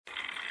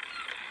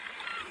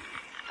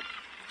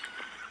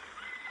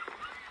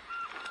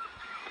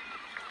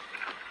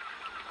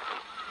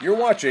You're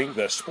watching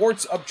The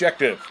Sports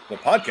Objective, the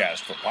podcast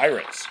for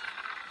Pirates.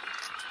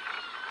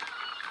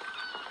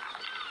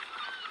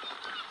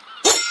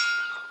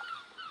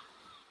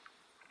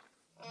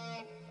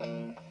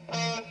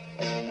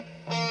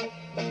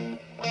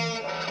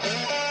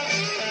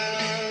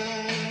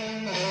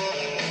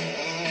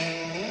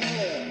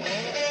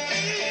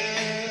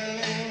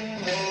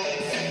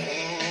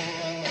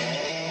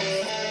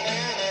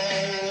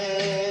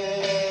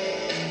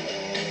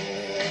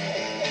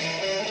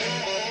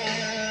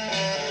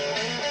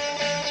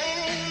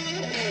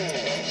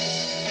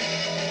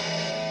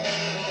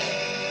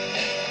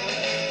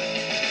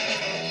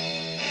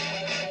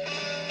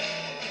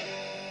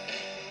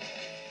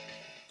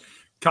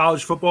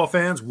 College football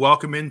fans,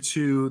 welcome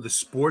into the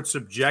Sports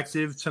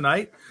Objective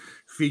tonight,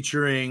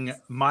 featuring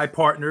my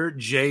partner,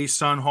 Jay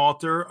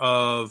Sonnhalter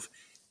of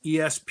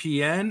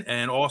ESPN,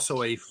 and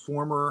also a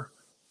former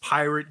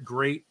Pirate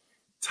great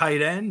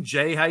tight end.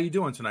 Jay, how you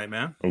doing tonight,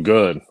 man? I'm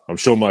good. I'm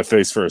showing my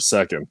face for a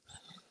second.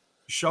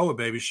 Show it,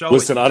 baby. Show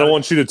Listen, it. I don't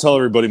want you to tell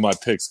everybody my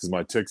picks because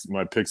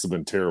my picks have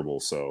been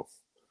terrible. So,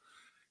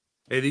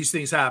 hey, these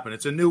things happen.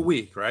 It's a new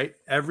week, right?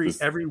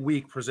 Every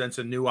week presents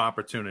a new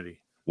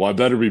opportunity. Well, I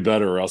better be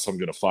better or else I'm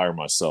going to fire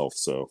myself.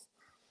 So,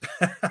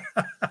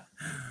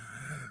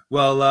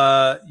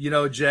 well,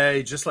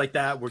 Jay, just like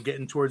that, we're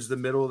getting towards the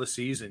middle of the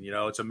season.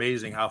 It's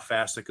amazing how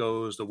fast it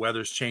goes. The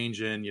weather's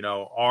changing.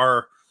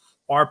 Our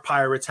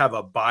Pirates have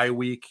a bye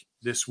week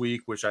this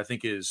week, which I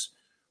think is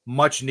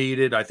much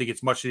needed. I think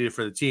it's much needed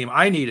for the team.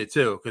 I need it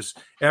too, because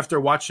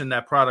after watching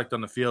that product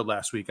on the field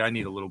last week, I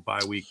need a little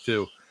bye week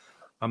too.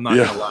 I'm not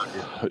going to lie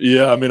to you.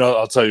 Yeah, I mean,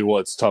 I'll tell you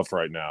what, it's tough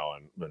right now,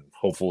 and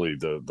hopefully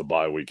the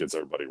bye week gets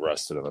everybody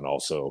rested, and then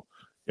also,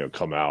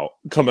 come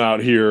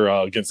out here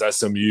against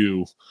SMU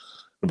in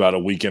about a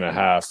week and a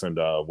half, and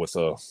with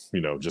a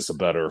just a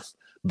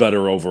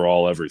better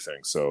overall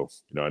everything. So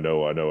I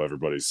know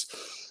everybody's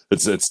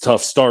it's a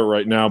tough start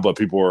right now, but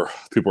people are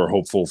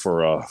hopeful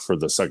for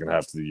the second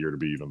half of the year to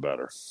be even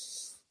better.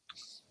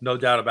 No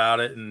doubt about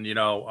it, and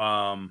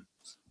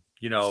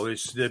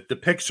it's the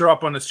picks are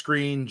up on the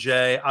screen,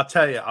 Jay. I'll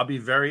tell you, I'll be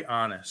very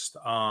honest.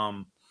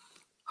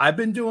 I've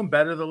been doing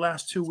better the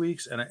last 2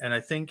 weeks, and I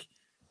think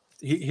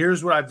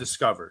here's what I've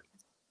discovered.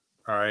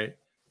 All right.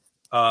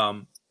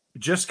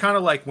 Just kind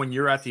of like when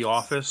you're at the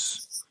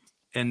office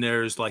and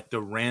there's like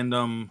the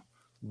random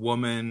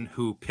woman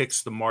who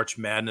picks the March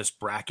Madness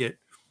bracket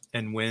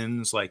and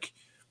wins,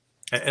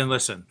 and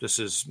listen,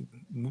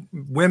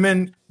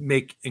 women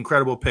make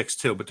incredible picks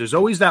too, but there's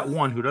always that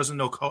one who doesn't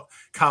know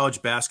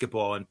college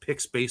basketball and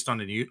picks based on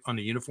the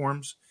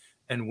uniforms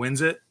and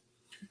wins it.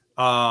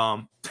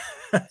 I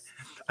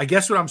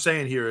guess what I'm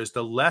saying here is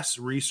the less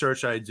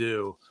research I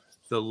do,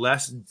 the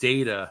less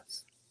data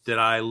that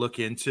I look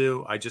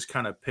into. I just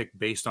kind of pick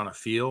based on a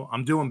feel.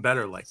 I'm doing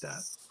better like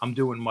that. I'm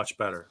doing much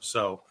better.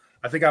 So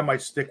I think I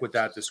might stick with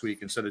that this week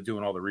instead of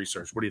doing all the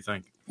research. What do you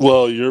think?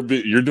 Well, you're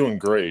doing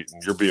great,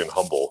 and you're being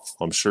humble.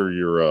 I'm sure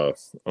you're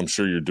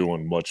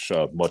doing much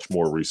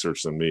more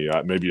research than me.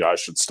 Maybe I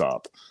should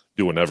stop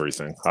doing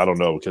everything. I don't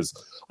know, because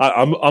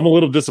I'm a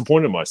little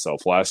disappointed in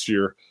myself. Last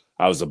year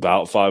I was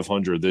about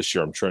 500. This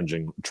year I'm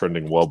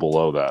trending well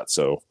below that.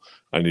 So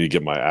I need to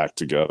get my act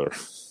together.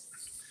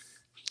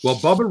 Well,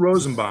 Bubba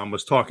Rosenbaum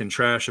was talking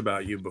trash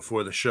about you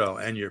before the show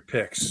and your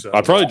picks. So.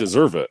 I probably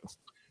deserve it.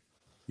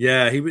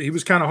 Yeah, he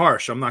was kind of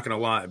harsh. I'm not going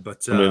to lie,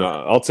 but I mean,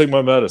 I'll take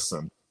my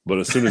medicine. But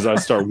as soon as I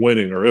start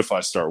winning, or if I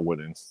start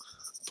winning,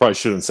 probably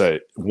shouldn't say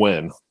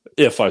when.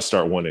 If I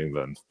start winning,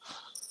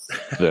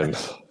 then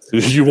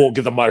you won't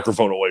get the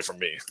microphone away from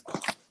me.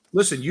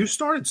 Listen, you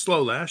started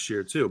slow last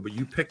year too, but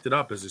you picked it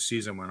up as the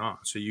season went on.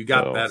 So you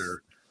got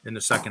better in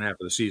the second half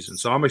of the season.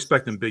 So I'm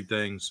expecting big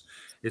things.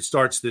 It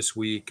starts this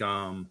week.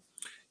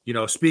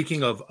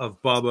 Speaking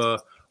of Bubba,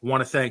 I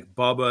want to thank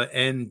Bubba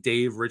and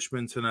Dave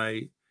Richmond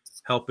tonight,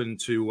 helping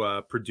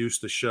to produce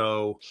the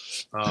show.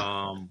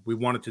 We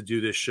wanted to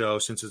do this show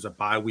since it's a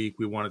bye week.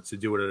 We wanted to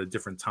do it at a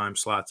different time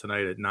slot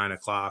tonight at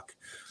 9:00.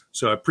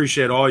 So I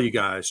appreciate all you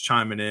guys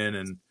chiming in.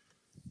 And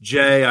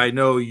Jay, I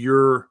know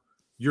your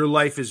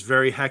life is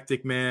very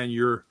hectic, man.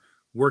 You're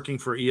working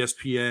for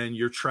ESPN.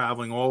 You're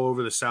traveling all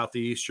over the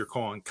Southeast. You're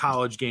calling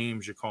college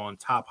games. You're calling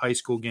top high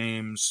school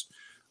games.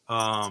 So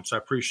I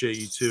appreciate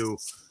you too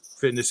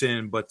fitting this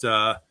in. But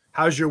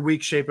how's your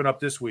week shaping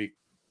up this week?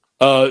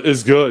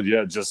 It's good.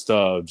 Yeah, just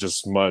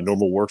my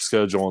normal work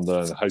schedule on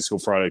the high school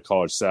Friday,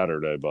 college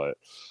Saturday. But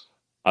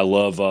I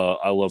love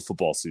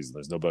football season.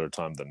 There's no better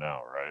time than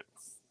now, right?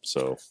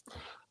 So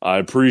I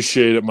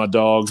appreciate it, my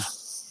dog.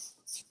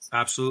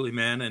 Absolutely,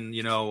 man. And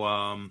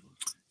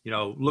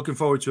looking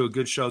forward to a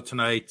good show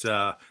tonight.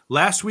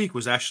 Last week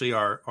was actually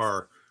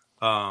our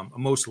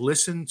most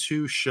listened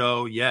to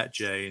show yet,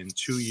 Jay, in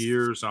 2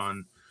 years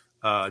on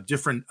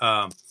different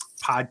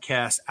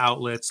podcast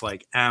outlets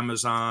like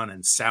Amazon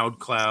and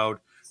SoundCloud.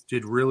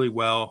 Did really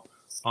well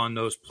on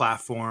those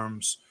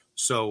platforms.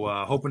 So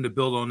hoping to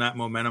build on that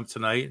momentum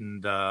tonight,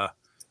 and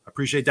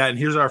appreciate that. And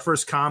here's our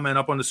first comment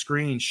up on the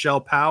screen,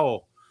 Shell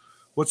Powell.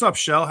 What's up,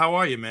 Shell? How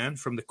are you, man?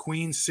 From the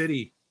Queen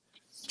City.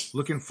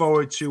 Looking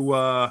forward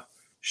to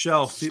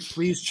Shell,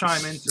 please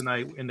chime in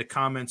tonight in the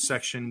comments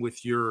section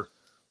with your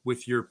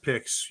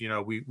picks.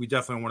 We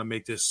definitely want to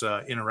make this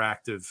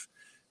interactive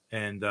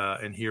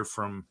and hear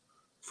from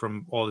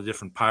all the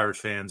different Pirate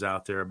fans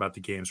out there about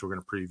the games we're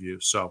going to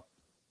preview. So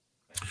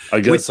I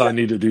guess I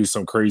need to do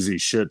some crazy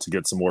shit to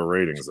get some more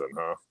ratings in,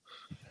 huh?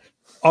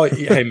 Oh,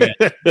 hey, man.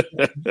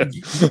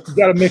 you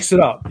got to mix it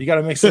up.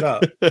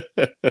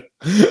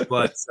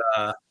 But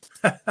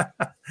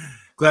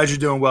glad you're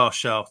doing well,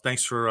 Shell.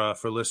 Thanks for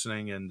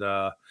listening. And,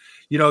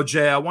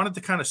 Jay, I wanted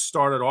to kind of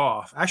start it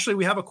off. Actually,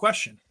 we have a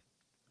question.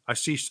 I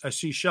see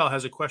Shell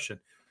has a question.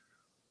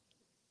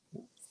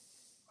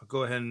 I'll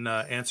go ahead and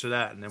answer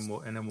that, and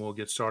then we'll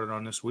get started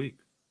on this week.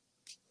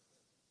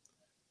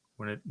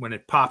 When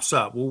it pops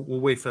up, we'll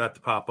wait for that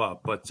to pop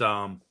up. But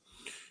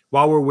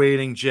while we're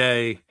waiting,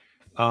 Jay,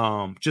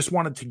 just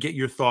wanted to get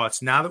your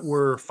thoughts. Now that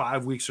we're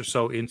 5 weeks or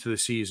so into the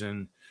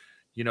season,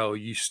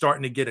 you're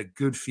starting to get a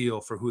good feel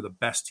for who the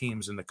best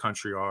teams in the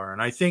country are.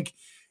 And I think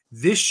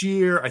this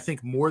year,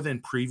 more than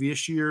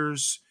previous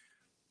years,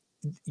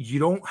 you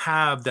don't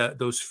have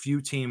those few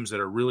teams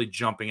that are really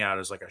jumping out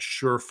as like a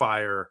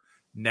surefire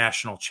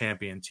national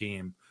champion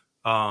team.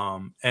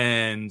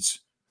 And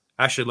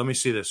actually, let me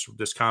see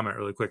this comment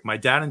really quick. My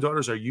dad and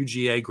daughters are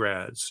UGA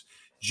grads.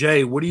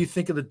 Jay, what do you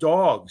think of the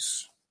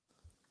Dogs?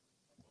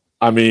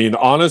 I mean,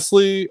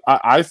 honestly,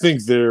 I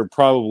think they're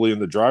probably in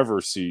the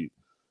driver's seat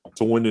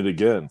to win it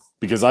again,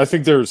 because I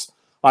think this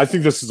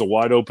is a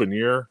wide open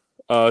year,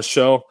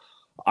 Shell.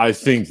 I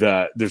think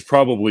that there's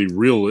probably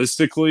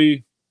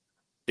realistically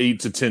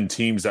 8 to 10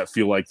 teams that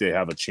feel like they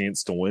have a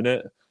chance to win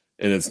it,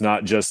 and it's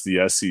not just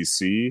the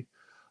SEC.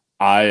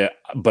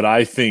 But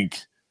I think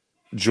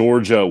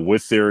Georgia,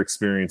 with their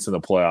experience in the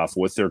playoff,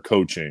 with their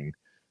coaching,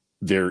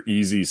 their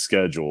easy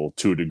schedule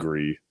to a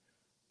degree,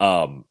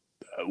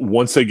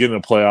 once they get in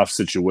a playoff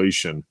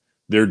situation,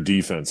 their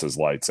defense is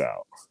lights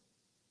out.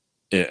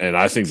 And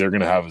I think they're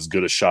going to have as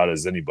good a shot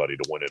as anybody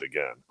to win it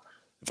again.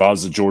 If I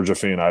was a Georgia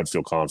fan, I'd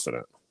feel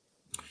confident.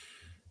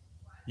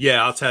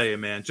 Yeah, I'll tell you,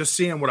 man, just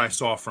seeing what I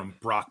saw from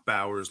Brock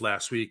Bowers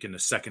last week in the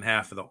second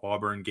half of the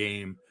Auburn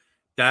game,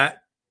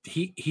 that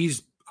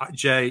he's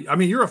Jay, I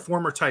mean, you're a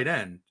former tight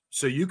end,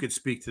 so you could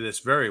speak to this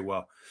very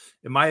well.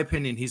 In my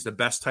opinion, he's the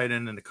best tight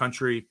end in the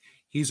country.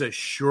 He's a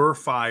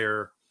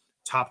surefire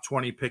top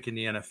 20 pick in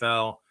the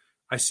NFL.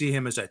 I see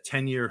him as a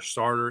 10-year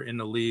starter in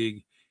the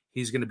league.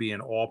 He's going to be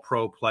an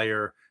all-pro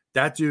player.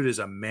 That dude is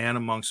a man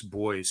amongst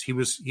boys. He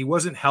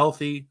wasn't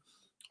healthy,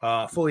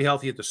 fully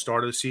healthy at the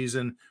start of the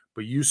season,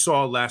 but you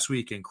saw last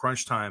week in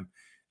crunch time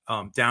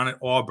down at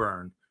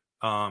Auburn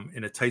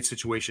in a tight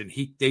situation.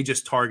 They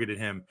just targeted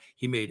him.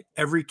 He made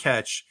every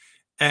catch,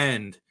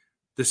 and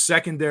the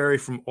secondary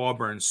from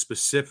Auburn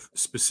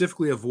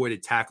specifically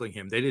avoided tackling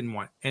him. They didn't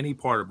want any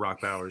part of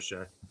Brock Bowers,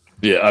 Jay.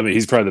 Yeah, I mean,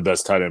 he's probably the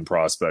best tight end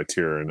prospect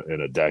here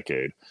in a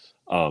decade.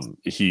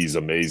 He's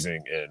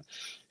amazing, and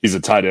he's a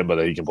tight end,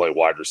 but he can play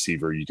wide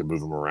receiver. You can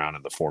move him around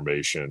in the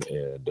formation,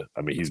 and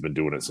I mean, he's been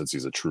doing it since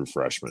he's a true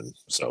freshman.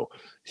 So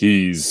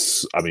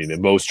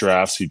in most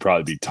drafts, he'd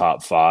probably be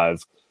top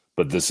 5,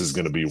 but this is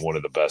going to be one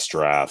of the best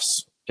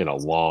drafts in a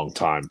long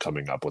time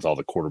coming up with all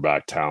the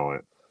quarterback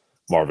talent,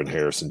 Marvin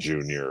Harrison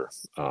Jr.,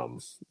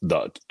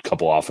 the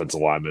couple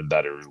offensive linemen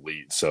that are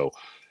elite. So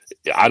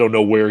I don't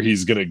know where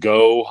he's going to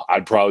go.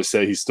 I'd probably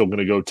say he's still going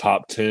to go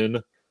top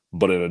 10,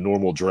 but in a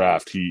normal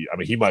draft, he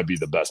might be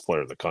the best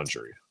player in the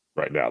country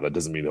right now. That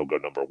doesn't mean he'll go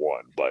number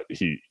 1, but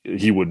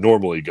he would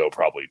normally go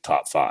probably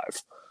top 5.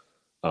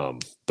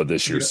 But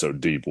this year's so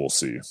deep, we'll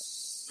see.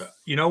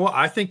 You know what?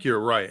 I think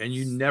you're right. And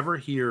you never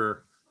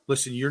hear,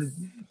 listen, you're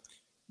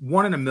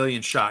 1 in a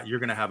million shot. You're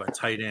going to have a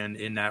tight end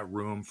in that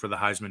room for the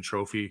Heisman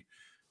Trophy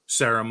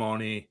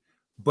ceremony.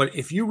 But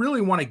if you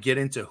really want to get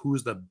into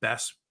who's the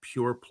best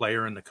pure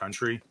player in the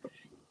country,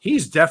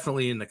 he's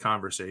definitely in the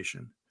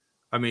conversation.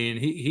 I mean,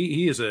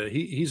 he's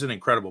an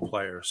incredible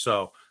player.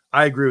 So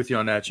I agree with you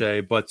on that,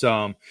 Jay. But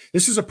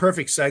this is a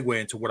perfect segue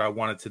into what I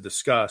wanted to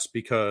discuss,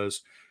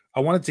 because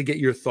I wanted to get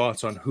your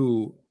thoughts on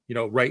who,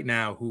 right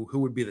now, who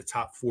would be the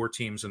top 4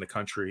 teams in the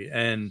country.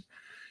 And,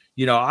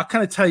 I'll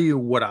kind of tell you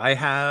what I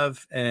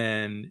have,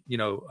 and,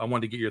 I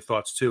wanted to get your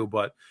thoughts too.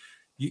 But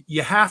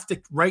you have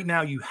to, right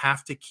now, you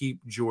have to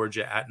keep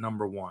Georgia at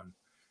number 1.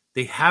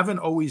 They haven't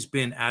always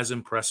been as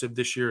impressive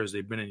this year as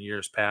they've been in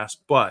years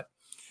past, but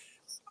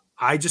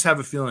I just have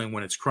a feeling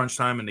when it's crunch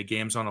time and the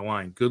game's on the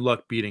line, good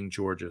luck beating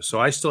Georgia. So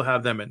I still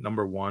have them at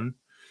number 1.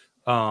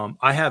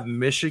 I have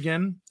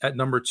Michigan at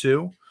number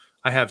 2.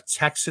 I have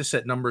Texas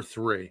at number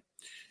 3.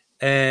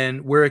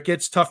 And where it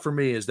gets tough for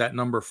me is that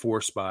number 4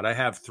 spot. I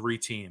have 3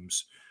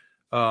 teams.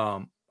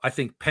 I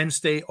think Penn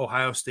State,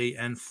 Ohio State,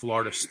 and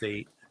Florida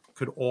State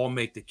could all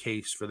make the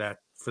case for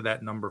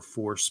that number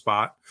 4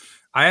 spot.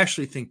 I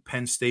actually think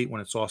Penn State,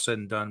 when it's all said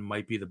and done,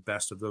 might be the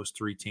best of those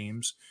 3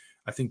 teams.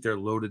 I think they're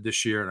loaded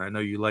this year, and I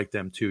know you like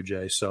them too,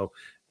 Jay. So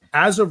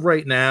as of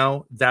right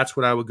now, that's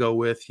what I would go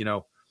with.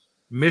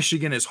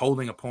 Michigan is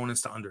holding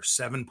opponents to under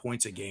 7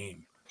 points a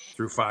game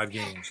through 5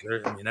 games.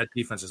 That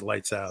defense is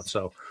lights out.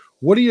 So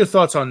what are your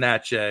thoughts on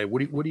that, Jay?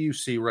 What do you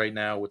see right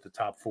now with the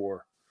top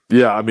 4?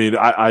 Yeah, I mean,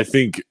 I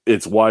think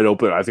it's wide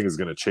open. I think it's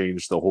going to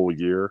change the whole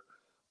year.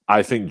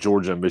 I think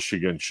Georgia and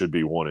Michigan should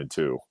be 1 and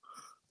 2.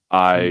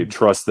 I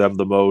trust them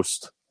the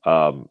most.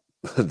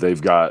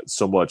 They've got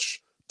so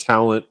much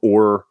talent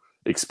or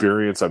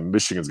experience.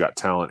 Michigan's got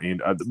talent,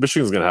 and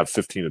Michigan's going to have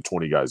 15 to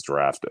 20 guys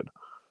drafted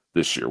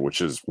this year,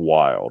 which is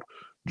wild.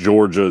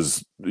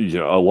 Georgia's, a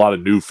lot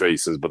of new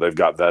faces, but they've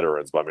got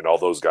veterans. But I mean, all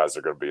those guys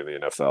are going to be in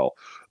the NFL.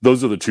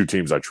 Those are the two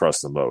teams I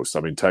trust the most.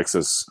 I mean,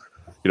 Texas,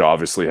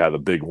 obviously had a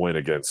big win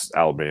against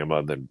Alabama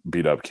and then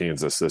beat up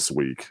Kansas this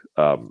week.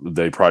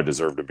 They probably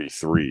deserve to be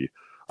 3.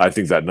 I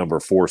think that number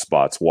 4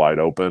 spot's wide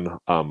open.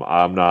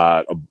 I'm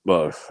not,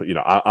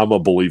 I'm a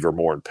believer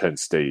more in Penn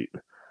State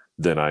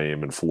than I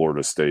am in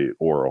Florida State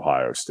or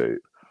Ohio State.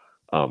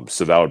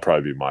 So that would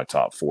probably be my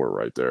top 4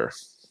 right there.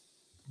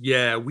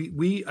 Yeah,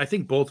 I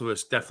think both of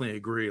us definitely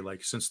agree.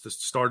 Like since the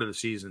start of the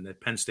season, that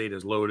Penn State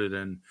is loaded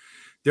and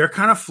they're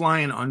kind of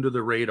flying under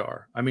the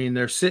radar. I mean,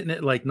 they're sitting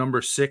at like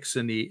number 6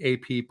 in the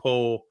AP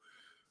poll.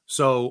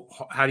 So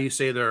how do you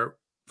say they're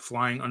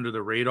flying under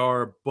the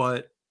radar?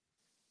 But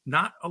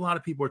not a lot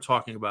of people are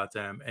talking about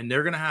them, and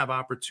they're going to have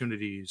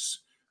opportunities.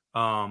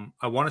 I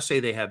want to say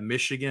they have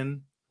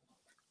Michigan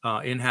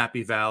in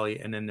Happy Valley,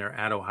 and then they're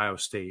at Ohio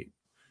State.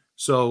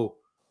 So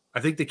I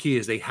think the key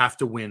is they have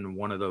to win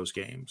one of those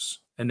games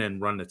and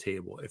then run the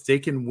table. If they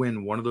can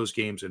win one of those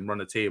games and run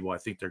the table, I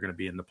think they're going to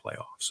be in the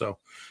playoffs. So,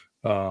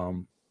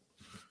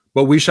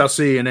 but we shall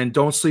see. And then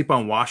don't sleep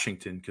on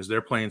Washington because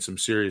they're playing some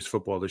serious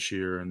football this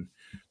year, and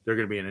they're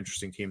going to be an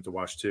interesting team to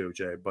watch too,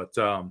 Jay. But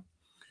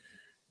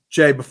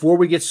Jay, before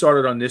we get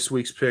started on this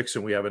week's picks,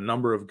 and we have a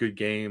number of good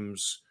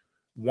games,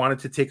 wanted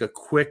to take a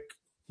quick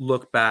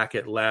look back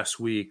at last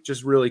week,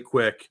 just really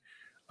quick.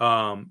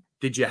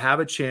 Did you have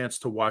a chance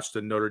to watch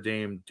the Notre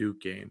Dame Duke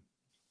game?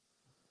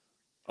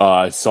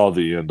 I saw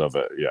the end of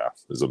it. Yeah,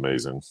 it was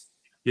amazing.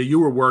 Yeah, you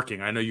were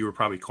working. I know you were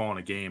probably calling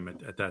a game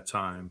at that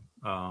time.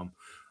 How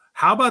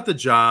about the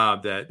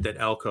job that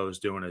Elko is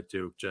doing at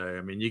Duke, Jay?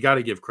 I mean, you got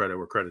to give credit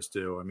where credit's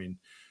due. I mean,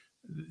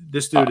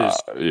 this dude he's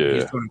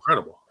doing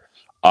incredible.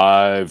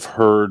 I've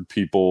heard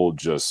people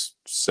just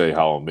say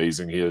how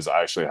amazing he is.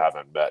 I actually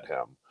haven't met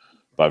him,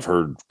 but I've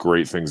heard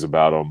great things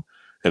about him.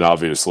 And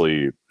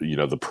obviously,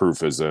 the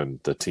proof is in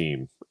the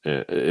team.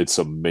 It's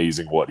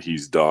amazing what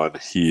he's done.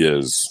 He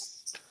is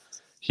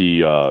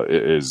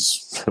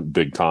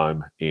big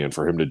time. And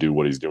for him to do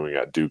what he's doing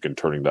at Duke and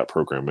turning that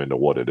program into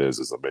what it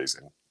is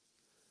amazing.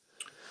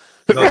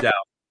 No doubt.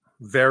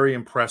 Very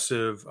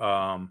impressive.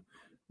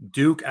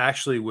 Duke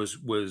actually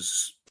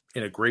was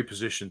in a great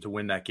position to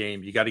win that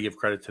game. You got to give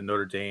credit to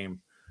Notre Dame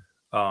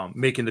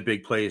making the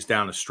big plays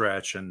down the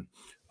stretch and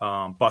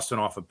busting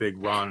off a big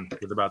run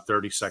with about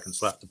 30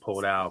 seconds left to pull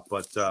it out.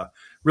 But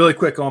really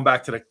quick, going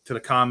back to the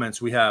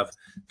comments, we have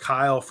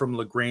Kyle from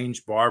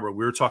LaGrange Barber.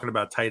 We were talking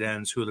about tight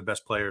ends, who are the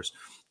best players.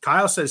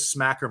 Kyle says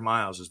Smacker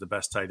Miles is the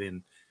best tight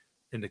end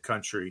in the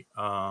country.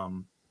 I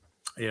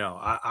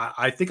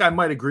think I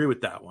might agree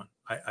with that one.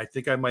 I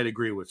think I might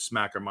agree with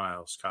Smacker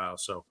Miles, Kyle.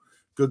 So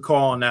good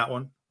call on that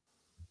one.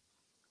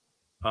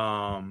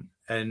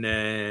 And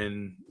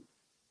then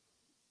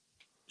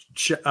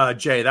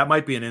Jay, that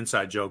might be an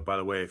inside joke, by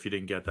the way, if you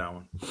didn't get that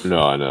one. No,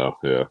 I know.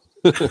 Yeah.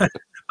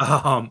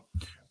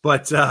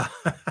 But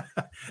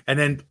and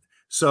then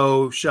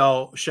so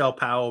Shell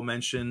Powell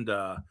mentioned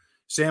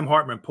Sam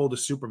Hartman pulled a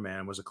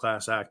Superman, was a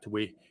class act.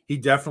 He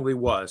definitely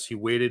was. He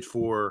waited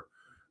for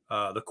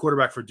the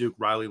quarterback for Duke,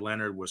 Riley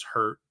Leonard, was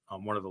hurt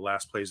on one of the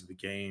last plays of the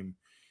game.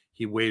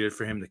 He waited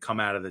for him to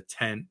come out of the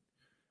tent.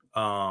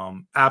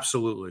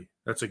 Absolutely.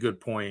 That's a good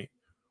point.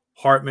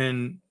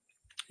 Hartman,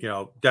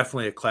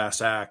 definitely a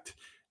class act.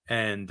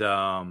 And,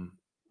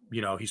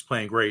 he's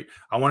playing great.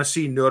 I want to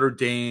see Notre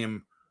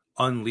Dame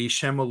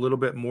unleash him a little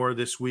bit more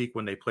this week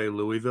when they play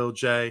Louisville,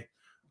 Jay.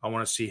 I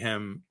want to see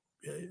him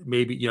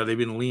maybe, they've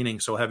been leaning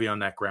so heavy on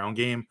that ground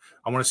game.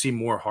 I want to see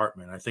more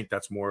Hartman. I think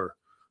that's more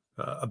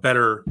a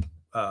better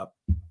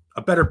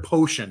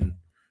potion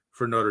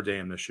for Notre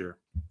Dame this year.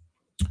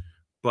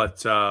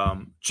 But,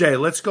 Jay,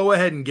 let's go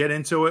ahead and get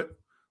into it.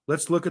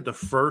 Let's look at the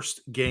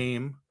first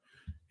game,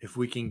 if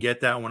we can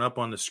get that one up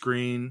on the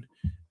screen.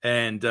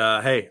 And,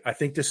 hey, I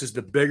think this is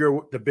the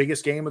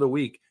biggest game of the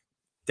week.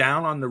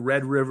 Down on the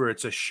Red River,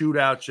 it's a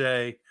shootout,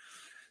 Jay.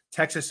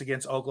 Texas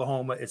against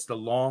Oklahoma. It's the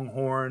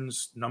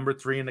Longhorns, number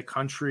 3 in the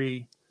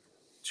country,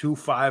 2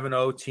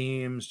 5-0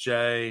 teams,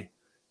 Jay.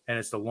 And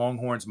it's the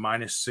Longhorns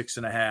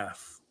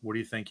 -6.5. What do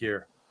you think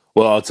here?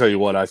 Well, I'll tell you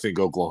what, I think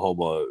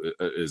Oklahoma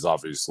is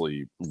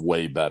obviously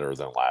way better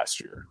than last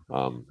year.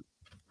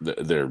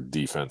 Their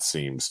defense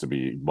seems to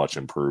be much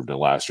improved, and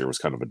last year was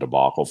kind of a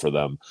debacle for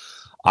them.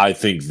 I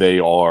think they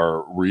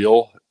are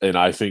real, and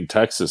I think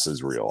Texas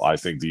is real. I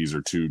think these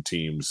are two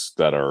teams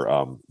that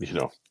are,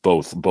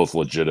 both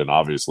legit and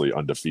obviously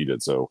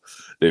undefeated, so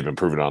they've been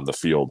proven on the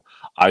field.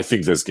 I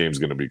think this game's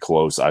going to be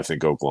close. I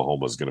think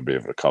Oklahoma is going to be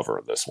able to cover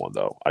in this one,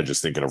 though. I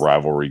just think in a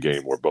rivalry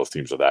game where both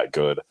teams are that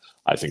good,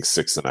 I think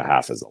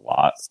 6.5 is a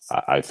lot.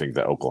 I think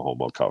that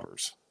Oklahoma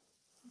covers.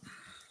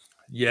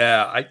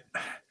 Yeah,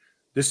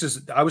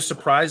 I was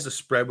surprised the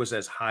spread was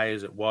as high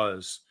as it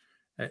was.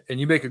 And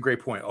you make a great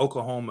point.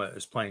 Oklahoma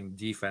is playing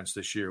defense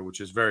this year, which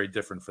is very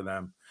different for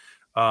them.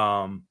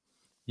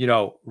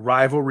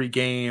 Rivalry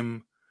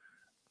game.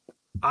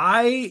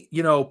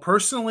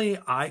 Personally,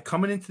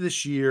 coming into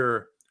this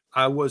year,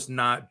 I was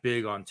not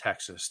big on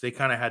Texas. They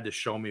kind of had to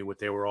show me what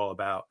they were all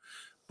about.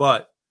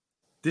 But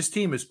this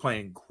team is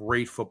playing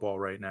great football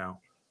right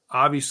now.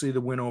 Obviously, the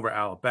win over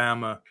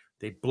Alabama,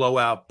 they blow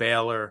out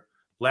Baylor.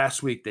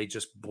 Last week, they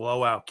just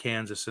blow out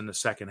Kansas in the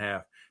second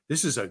half.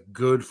 This is a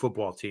good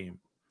football team.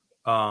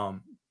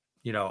 I'm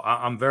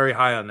very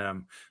high on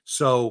them.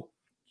 So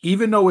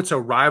even though it's a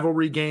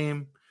rivalry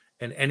game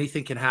and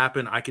anything can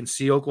happen, I can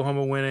see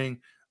Oklahoma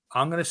winning.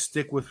 I'm going to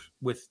stick with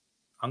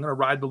I'm going to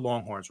ride the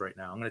Longhorns right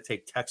now. I'm going to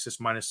take Texas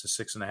minus the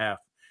 6.5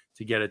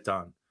 to get it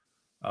done.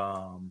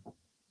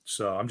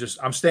 So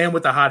I'm staying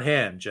with the hot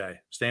hand,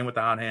 Jay. Staying with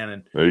the hot hand.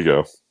 And there you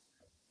go.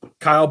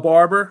 Kyle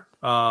Barber,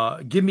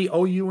 give me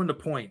OU in the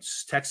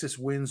points. Texas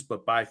wins,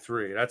 but by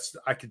 3.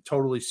 I could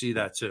totally see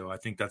that too. I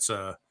think that's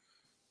a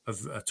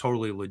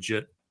totally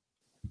legit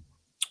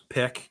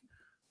pick.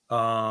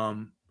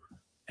 And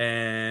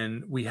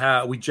we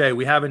have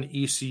an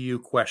ECU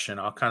question.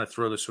 I'll kind of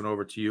throw this one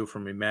over to you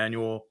from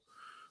Emmanuel.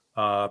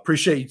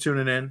 Appreciate you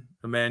tuning in,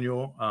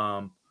 Emmanuel.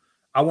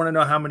 I want to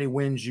know how many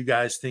wins you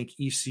guys think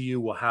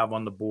ECU will have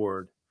on the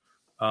board.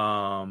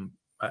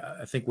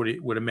 I think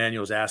what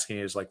Emmanuel's asking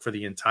is like for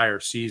the entire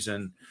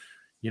season,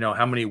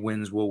 how many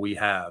wins will we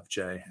have,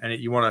 Jay? And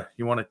you want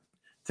to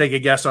take a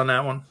guess on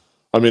that one?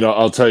 I mean,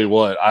 I'll tell you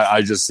what,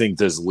 I just think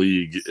this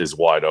league is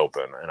wide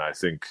open. And I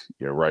think,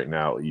 right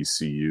now,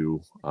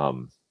 ECU,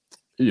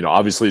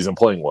 obviously isn't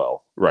playing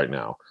well right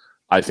now.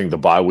 I think the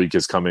bye week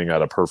is coming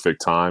at a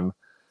perfect time.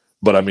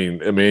 But I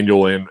mean,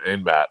 Emmanuel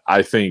and Matt,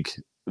 I think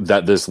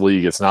that this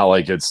league, it's not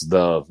like it's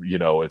the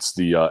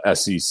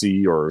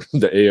SEC or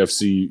the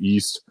AFC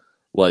East.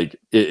 Like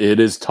it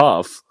is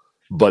tough,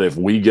 but if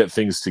we get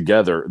things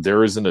together,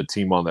 there isn't a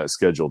team on that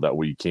schedule that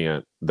we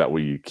can't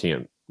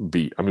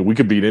beat. I mean, we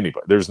could beat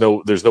anybody. There's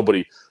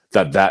nobody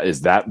that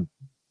is that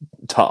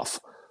tough.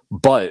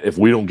 But if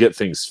we don't get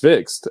things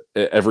fixed,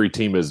 every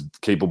team is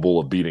capable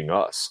of beating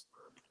us.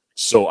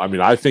 So, I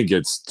mean, I think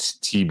it's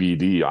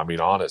TBD. I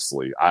mean,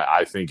 honestly,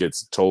 I think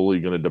it's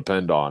totally going to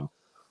depend on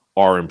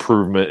our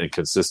improvement and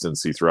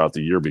consistency throughout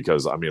the year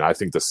because, I mean, I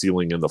think the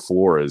ceiling and the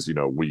floor is,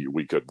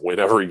 we could win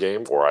every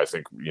game, or I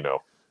think,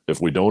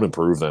 if we don't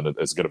improve, then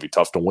it's going to be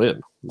tough to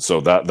win. So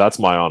that's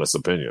my honest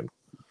opinion.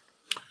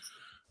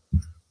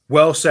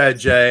 Well said,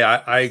 Jay.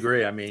 I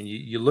agree. I mean,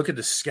 you look at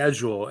the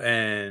schedule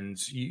and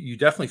you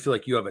definitely feel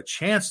like you have a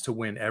chance to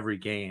win every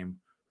game.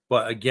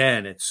 But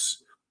again,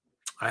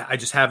 I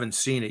just haven't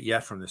seen it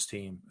yet from this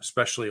team,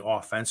 especially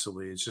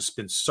offensively. It's just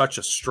been such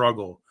a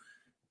struggle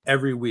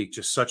every week,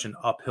 just such an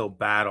uphill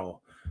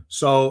battle.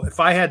 So if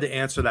I had to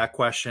answer that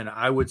question,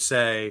 I would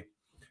say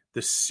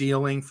the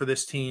ceiling for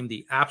this team,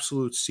 the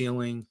absolute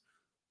ceiling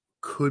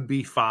could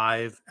be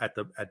 5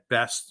 at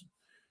best.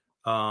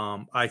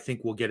 I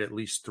think we'll get at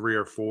least 3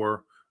 or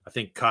 4. I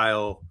think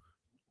Kyle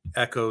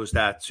echoes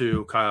that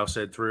too. Kyle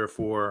said 3 or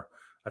 4.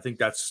 I think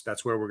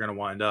that's where we're going to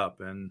wind up.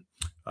 And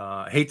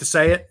I hate to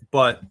say it,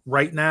 but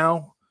right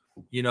now,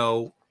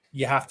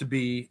 you have to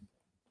be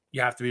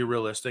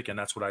realistic, and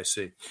that's what I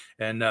see.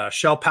 And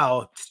Shell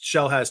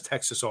has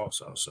Texas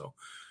also, so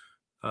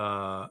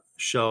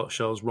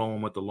Shell's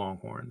rolling with the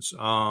Longhorns.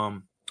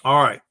 All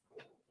right.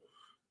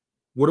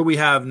 What do we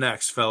have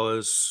next,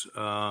 fellas?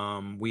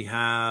 We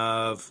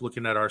have,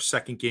 looking at our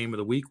second game of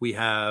the week, we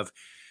have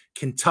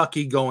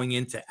Kentucky going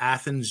into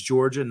Athens,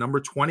 Georgia. Number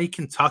 20,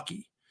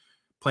 Kentucky,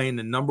 playing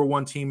the number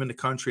 1 team in the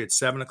country at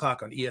 7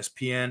 o'clock on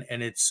ESPN,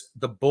 and it's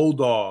the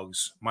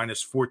Bulldogs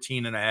minus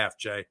 14.5,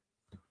 Jay.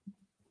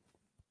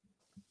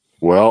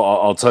 Well,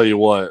 I'll tell you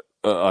what,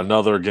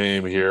 another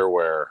game here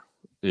where,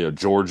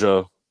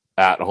 Georgia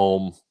at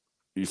home,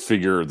 you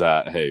figure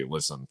that, hey,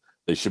 listen,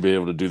 they should be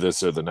able to do this.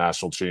 They're the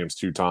national champs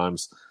 2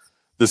 times.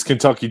 This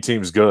Kentucky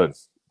team's good.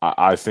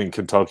 I think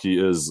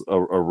Kentucky is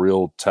a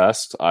real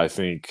test. I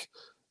think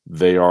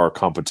they are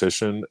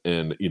competition.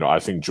 And, I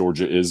think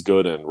Georgia is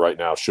good and right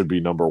now should be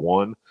number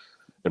 1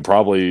 and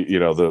probably,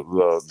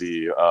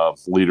 the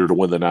leader to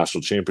win the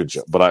national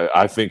championship. But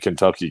I think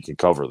Kentucky can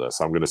cover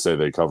this. I'm going to say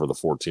they cover the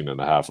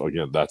 14.5.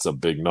 Again, that's a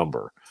big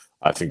number.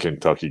 I think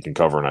Kentucky can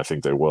cover, and I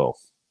think they will.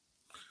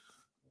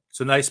 It's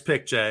a nice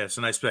pick, Jay. It's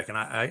a nice pick. And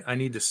I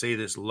need to say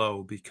this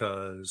low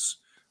because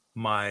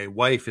my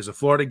wife is a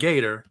Florida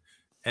Gator,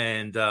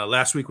 and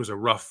last week was a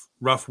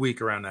rough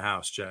week around the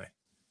house, Jay.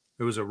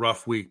 It was a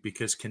rough week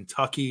because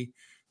Kentucky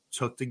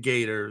took the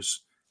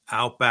Gators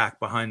out back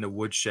behind the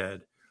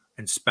woodshed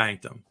and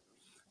spanked them.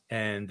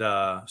 And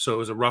so it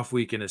was a rough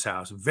week in his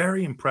house.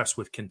 Very impressed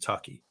with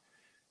Kentucky.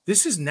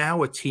 This is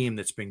now a team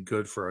that's been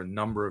good for a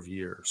number of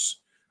years.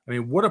 I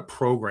mean, what a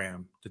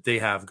program that they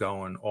have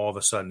going all of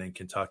a sudden in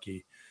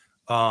Kentucky.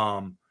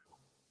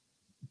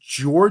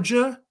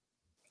 Georgia,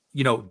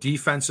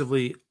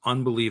 defensively,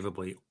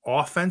 unbelievably.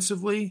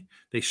 Offensively,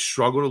 they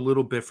struggled a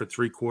little bit for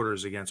 3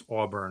 quarters against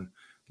Auburn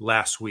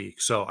last week.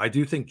 So I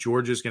do think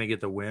Georgia is going to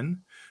get the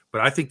win,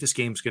 but I think this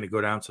game's going to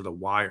go down to the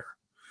wire.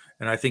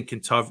 And I think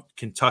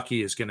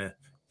Kentucky is going to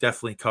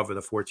definitely cover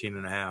the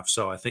 14.5.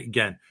 So I think,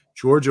 again,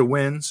 Georgia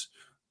wins.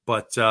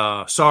 But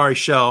sorry,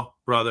 Shell,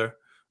 brother.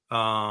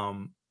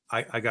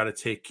 I got to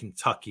take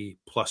Kentucky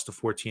plus the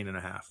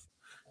 14.5.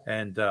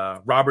 And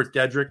Robert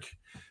Dedrick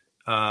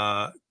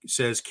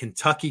says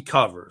Kentucky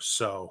covers.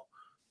 So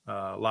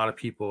a lot of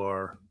people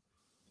are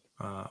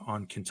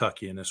on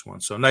Kentucky in this one.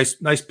 So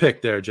nice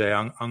pick there, Jay.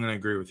 I'm going to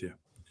agree with you.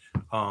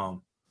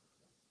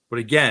 But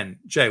again,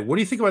 Jay, what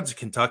do you think about the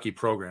Kentucky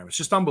program? It's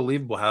just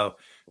unbelievable how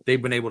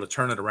they've been able to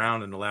turn it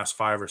around in the last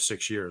 5 or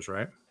 6 years,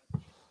 right?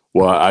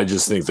 Well, I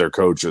just think their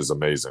coach is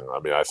amazing. I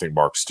mean, I think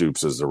Mark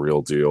Stoops is the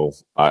real deal.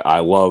 I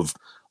love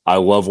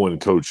when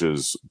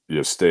coaches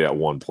stay at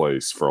one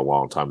place for a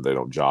long time. They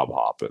don't job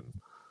hop, and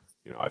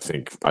I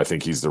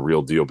think he's the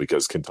real deal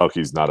because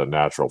Kentucky's not a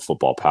natural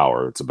football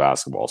power; it's a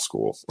basketball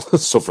school.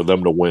 So for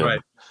them to win,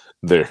 right,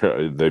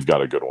 they've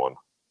got a good one.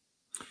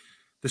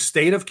 The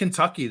state of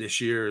Kentucky this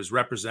year is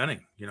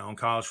representing, in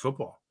college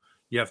football.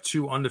 You have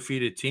 2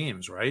 undefeated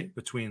teams, right,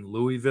 between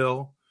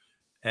Louisville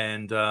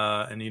and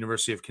the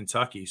University of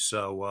Kentucky.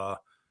 So a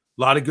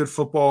lot of good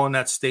football in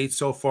that state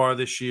so far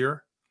this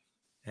year,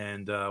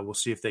 and we'll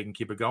see if they can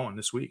keep it going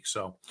this week.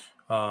 So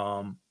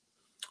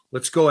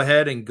let's go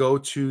ahead and go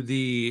to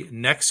the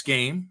next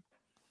game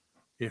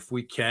if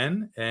we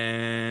can.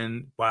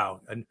 And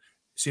wow, and it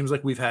seems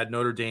like we've had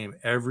Notre Dame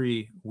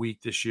every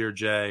week this year,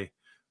 Jay.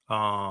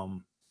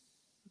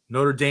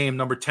 Notre Dame,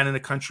 number 10 in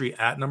the country,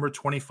 at number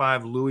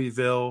 25,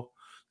 Louisville.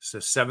 It's a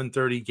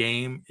 7:30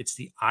 game. It's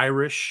the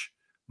Irish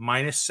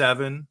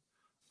 -7.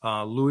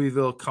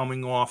 Louisville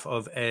coming off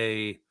of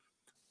a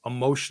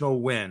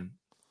emotional win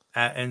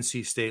at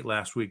NC State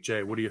last week.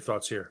 Jay, what are your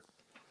thoughts here?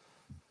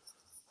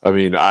 I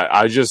mean,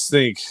 I just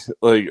think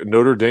like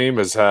Notre Dame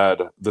has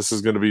had – this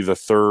is going to be the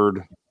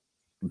 3rd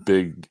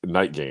big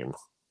night game.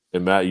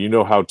 And Matt, you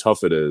know how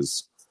tough it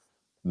is.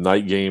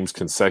 Night games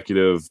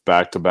consecutive,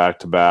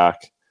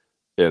 back-to-back-to-back.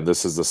 And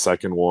this is the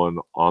 2nd one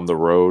on the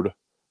road.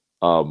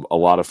 A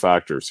lot of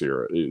factors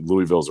here.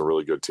 Louisville's a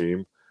really good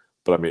team,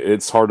 but I mean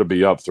it's hard to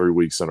be up 3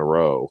 weeks in a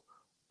row.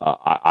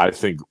 I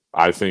think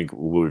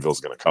Louisville's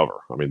going to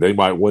cover. I mean they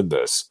might win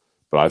this,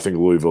 but I think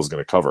Louisville's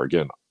going to cover.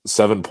 Again,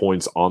 7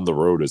 points on the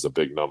road is a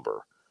big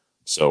number,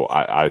 so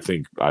I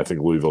think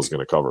Louisville's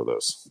going to cover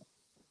this.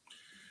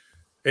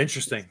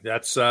 Interesting.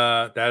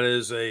 That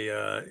is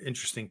a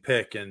interesting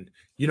pick, and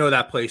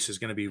that place is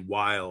going to be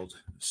wild.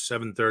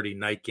 7:30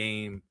 night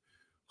game.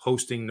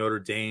 Hosting Notre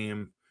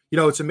Dame.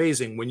 It's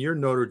amazing. When you're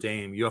Notre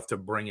Dame, you have to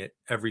bring it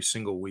every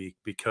single week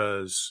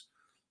because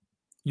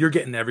you're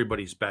getting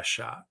everybody's best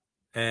shot.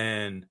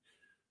 And,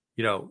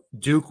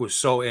 Duke was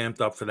so amped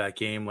up for that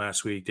game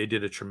last week. They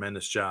did a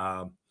tremendous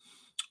job.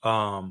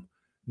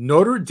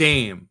 Notre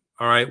Dame,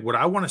 all right, what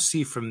I want to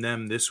see from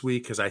them this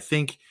week, because I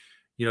think,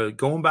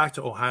 going back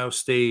to Ohio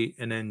State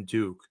and then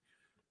Duke,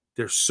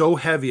 they're so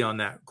heavy on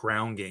that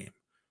ground game.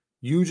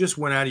 You just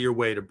went out of your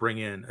way to bring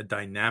in a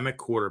dynamic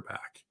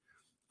quarterback.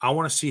 I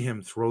want to see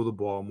him throw the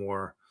ball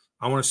more.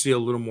 I want to see a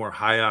little more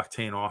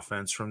high-octane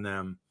offense from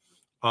them.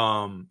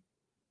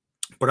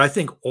 But I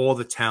think all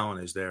the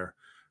talent is there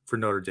for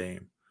Notre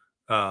Dame.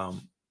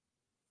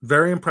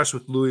 Very impressed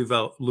with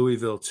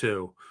Louisville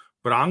too.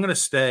 But I'm going to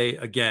stay,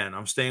 again,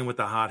 I'm staying with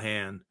the hot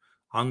hand.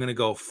 I'm going to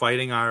go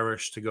Fighting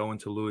Irish to go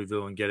into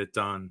Louisville and get it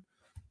done.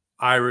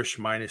 Irish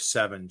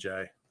 -7,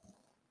 Jay.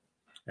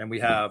 And we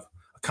have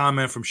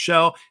comment from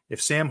Shell.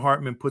 If Sam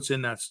Hartman puts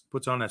on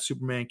that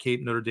Superman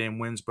cape, Notre Dame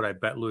wins, but I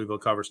bet Louisville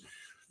covers.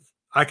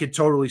 I could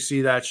totally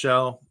see that,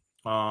 Shell.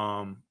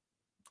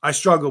 I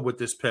struggled with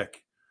this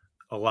pick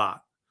a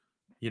lot,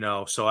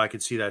 so I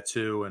could see that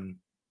too. And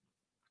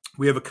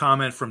we have a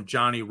comment from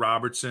Johnny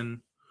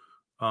Robertson.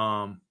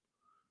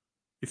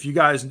 If you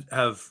guys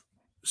have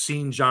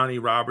seen Johnny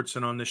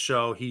Robertson on this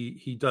show,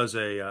 he does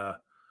an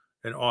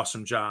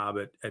awesome job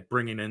at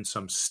bringing in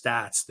some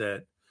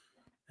stats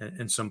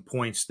and some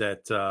points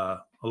that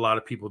a lot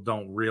of people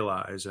don't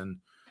realize. And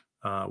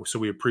so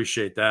we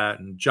appreciate that.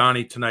 And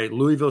Johnny, tonight,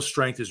 Louisville's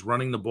strength is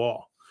running the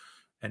ball,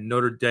 and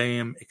Notre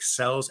Dame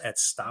excels at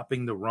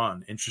stopping the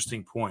run.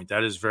 Interesting point.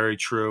 That is very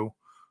true.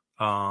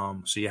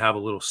 So you have a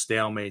little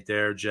stalemate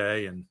there,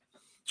 Jay. And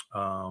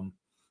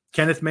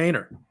Kenneth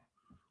Maynard.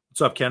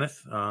 What's up,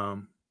 Kenneth?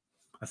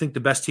 I think the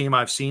best team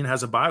I've seen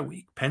has a bye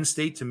week. Penn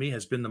State, to me,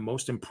 has been the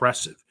most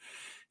impressive.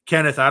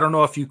 Kenneth, I don't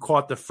know if you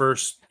caught the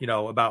first,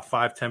 about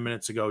 5-10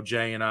 minutes ago,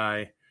 Jay and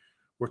I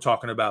were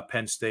talking about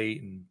Penn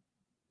State, and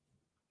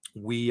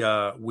we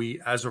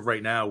as of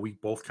right now, we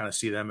both kind of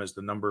see them as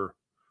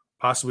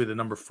possibly the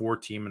number 4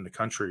 team in the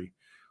country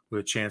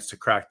with a chance to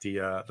crack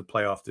the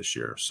playoff this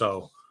year.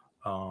 So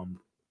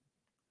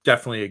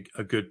definitely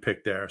a good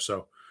pick there.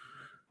 So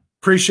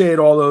appreciate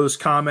all those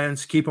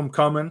comments. Keep them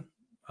coming.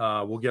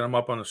 We'll get them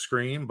up on the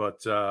screen,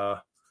 but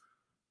all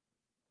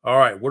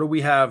right, what do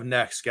we have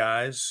next,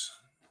 guys?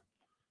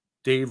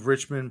 Dave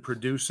Richmond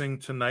producing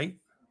tonight.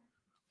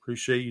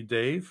 Appreciate you,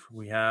 Dave.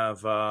 We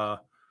have, all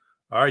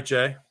right,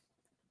 Jay.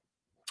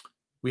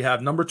 We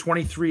have number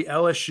 23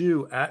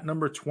 LSU at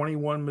number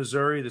 21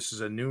 Missouri. This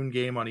is a noon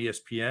game on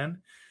ESPN.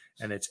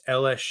 and it's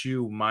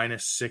LSU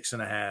minus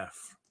 6.5.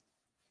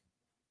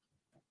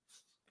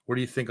 What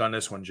do you think on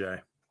this one, Jay?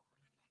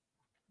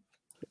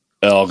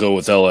 I'll go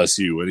with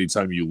LSU.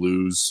 Anytime you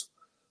lose,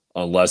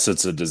 unless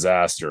it's a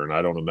disaster, and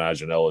I don't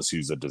imagine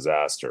LSU's a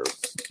disaster,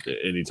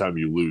 anytime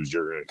you lose,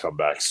 you're going to come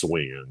back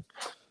swinging.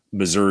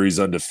 Missouri's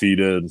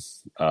undefeated.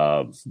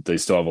 They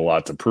still have a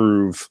lot to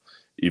prove.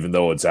 Even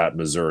though it's at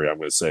Missouri, I'm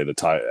going to say the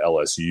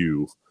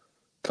LSU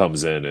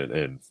comes in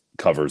and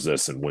covers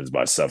this and wins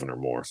by 7 or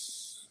more.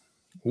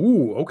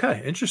 Ooh,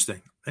 okay.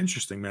 Interesting,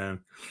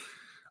 man.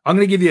 I'm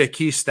going to give you a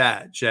key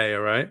stat, Jay,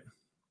 all right?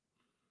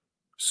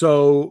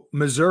 So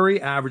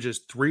Missouri averages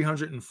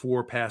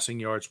 304 passing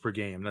yards per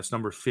game. That's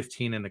number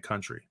 15 in the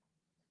country.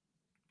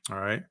 All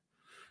right.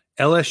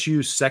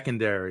 LSU's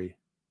secondary,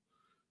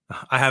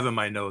 I have in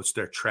my notes,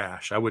 they're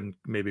trash. I wouldn't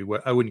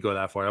go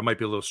that far. I might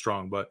be a little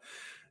strong, but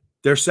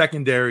their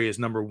secondary is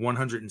number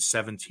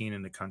 117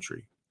 in the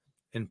country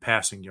in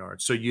passing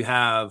yards. So you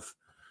have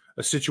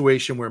a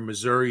situation where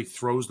Missouri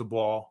throws the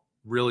ball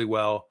really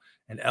well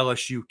and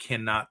LSU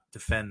cannot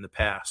defend the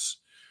pass.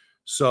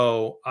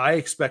 So I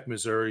expect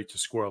Missouri to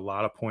score a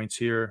lot of points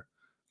here.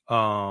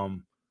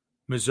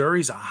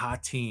 Missouri's a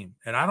hot team,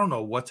 and I don't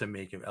know what to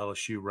make of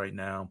LSU right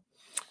now.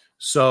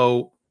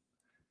 So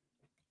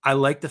I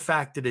like the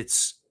fact that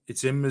it's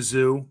in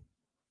Mizzou.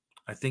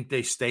 I think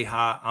they stay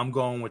hot. I'm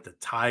going with the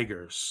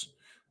Tigers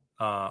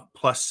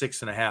plus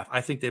 6.5.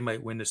 I think they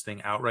might win this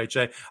thing outright,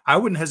 Jay. I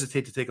wouldn't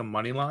hesitate to take a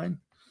money line.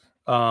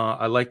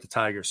 I like the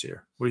Tigers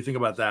here. What do you think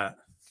about that?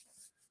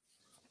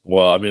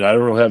 Well, I mean, I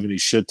don't really have any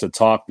shit to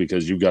talk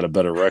because you've got a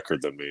better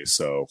record than me,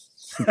 so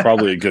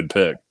probably a good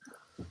pick.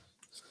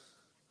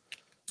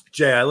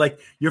 Jay,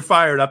 you're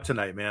fired up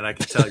tonight, man. I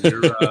can tell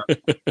you.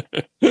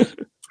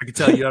 I can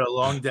tell you had a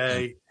long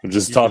day. I'm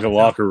just talking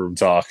locker room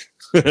talk.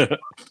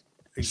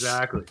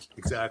 Exactly.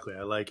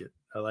 I like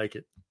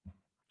it.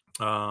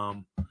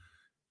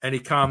 Any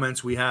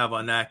comments we have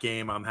on that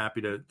game, I'm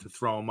happy to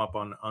throw them up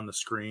on the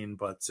screen.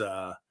 But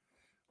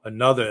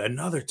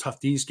another tough.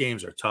 These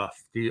games are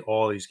tough.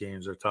 All these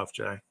games are tough,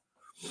 Jay.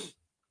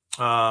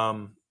 We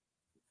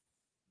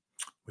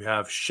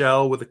have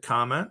Shell with a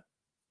comment.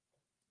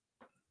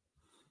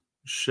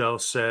 Shell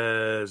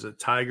says the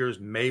Tigers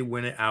may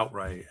win it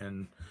outright,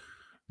 and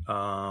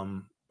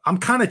I'm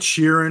kind of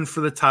cheering for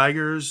the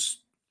Tigers,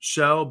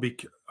 Shell,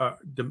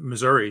 the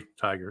Missouri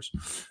Tigers,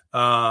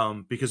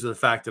 because of the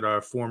fact that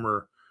our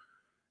former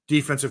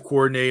defensive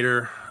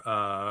coordinator,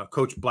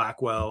 Coach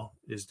Blackwell,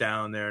 is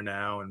down there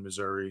now in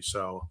Missouri.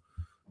 So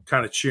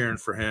kind of cheering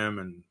for him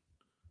and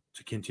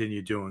to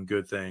continue doing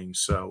good things.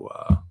 So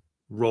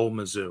roll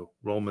Mizzou.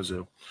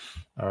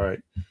 All right.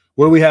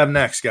 What do we have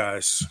next,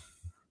 guys?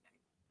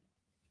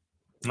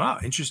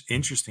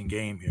 Interesting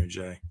game here,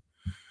 Jay.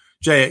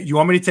 Jay, you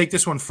want me to take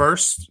this one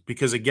first?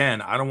 Because,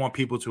 again, I don't want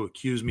people to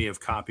accuse me of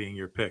copying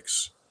your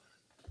picks.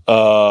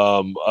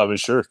 I mean,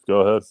 sure.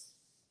 Go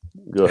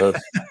ahead.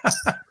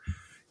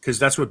 Because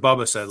that's what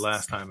Bubba said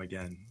last time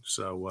again.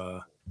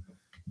 So,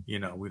 we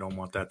don't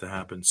want that to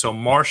happen. So,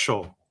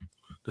 Marshall,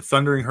 the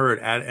Thundering Herd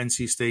at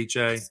NC State,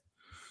 Jay.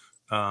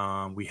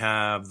 We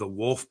have the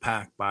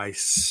Wolfpack by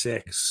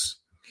 6.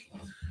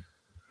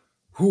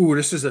 Ooh,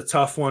 this is a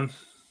tough one.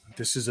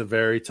 This is a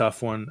very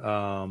tough one.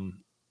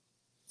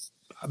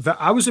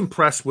 I was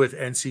impressed with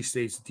NC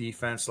State's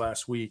defense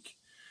last week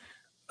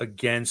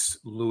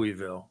against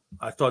Louisville.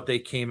 I thought they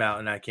came out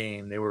in that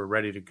game. They were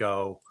ready to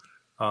go.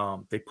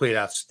 They played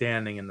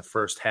outstanding in the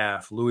first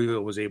half.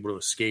 Louisville was able to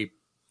escape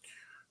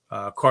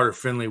Carter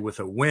Finley with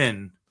a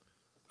win.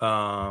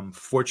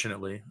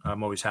 Fortunately,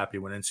 I'm always happy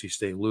when NC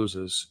State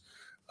loses.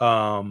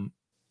 I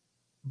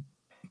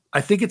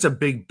think it's a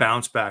big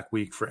bounce back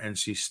week for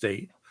NC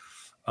State.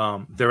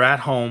 They're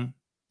at home.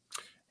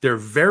 They're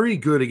very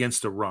good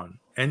against the run.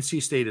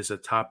 NC State is a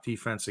top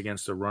defense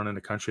against the run in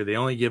the country. They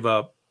only give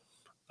up,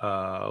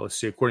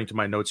 according to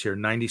my notes here,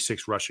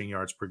 96 rushing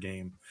yards per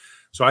game.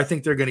 So I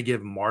think they're going to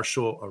give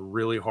Marshall a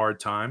really hard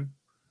time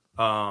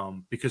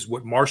because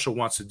what Marshall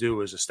wants to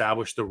do is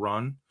establish the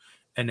run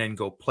and then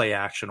go play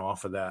action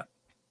off of that.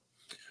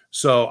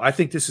 So I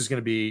think this is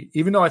going to be,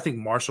 even though I think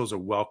Marshall's a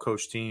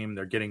well-coached team,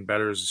 they're getting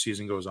better as the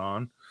season goes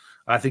on,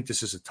 I think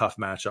this is a tough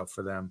matchup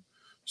for them.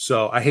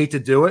 So I hate to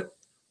do it,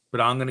 but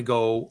I'm going to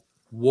go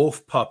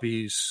Wolf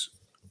Puppies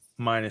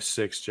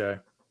 -6, Jay.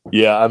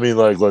 Yeah, I mean,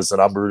 listen,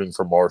 I'm rooting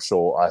for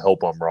Marshall. I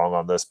hope I'm wrong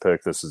on this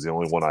pick. This is the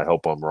only one I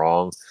hope I'm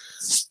wrong.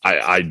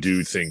 I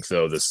do think,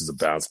 though, this is a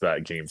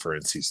bounce-back game for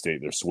NC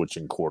State. They're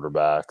switching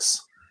quarterbacks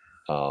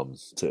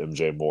to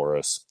MJ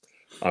Morris.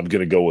 I'm going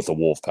to go with the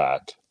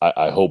Wolfpack.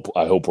 I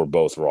hope we're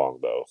both wrong,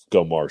 though.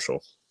 Go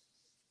Marshall.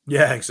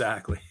 Yeah,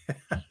 exactly.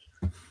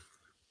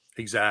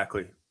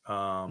 Exactly.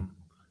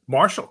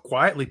 Marshall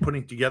quietly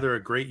putting together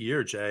a great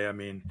year, Jay. I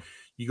mean,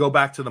 you go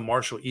back to the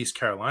Marshall-East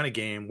Carolina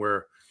game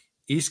where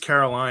East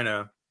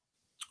Carolina,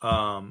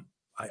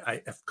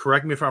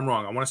 correct me if I'm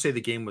wrong, I want to say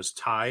the game was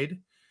tied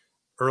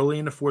early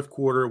in the fourth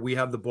quarter. We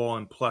have the ball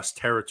in plus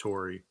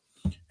territory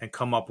and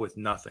come up with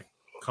nothing,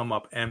 come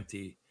up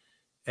empty.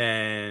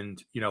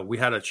 and we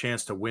had a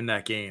chance to win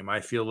that game. I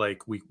feel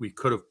like we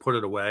could have put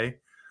it away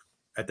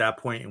at that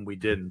point, and we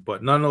didn't.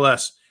 But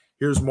nonetheless,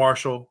 here's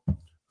Marshall,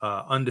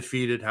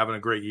 undefeated, having a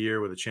great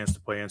year with a chance to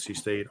play NC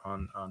State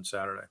on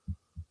Saturday.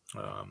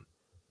 All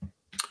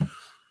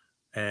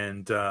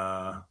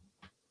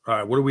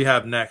right, what do we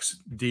have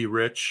next? D.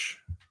 Rich.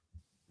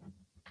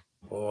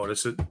 Oh,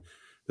 this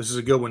is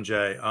a good one,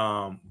 Jay.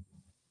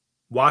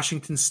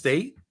 Washington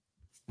State,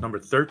 number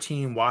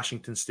 13,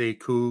 Washington State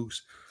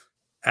Cougs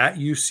at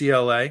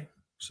UCLA.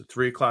 It's a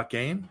 3:00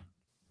 game.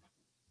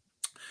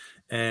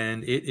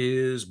 And it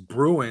is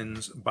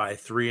Bruins by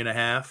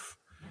 3.5.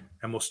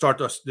 And we'll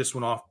start this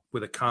one off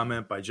with a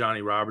comment by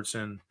Johnny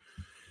Robertson.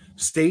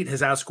 State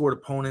has outscored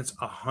opponents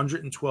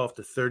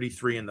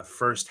 112-33 in the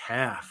first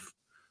half,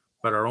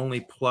 but are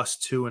only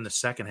 +2 in the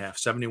second half,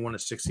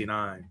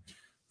 71-69.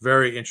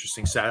 Very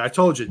interesting stat. I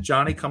told you,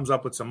 Johnny comes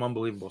up with some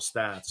unbelievable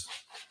stats.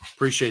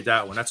 Appreciate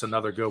that one. That's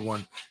another good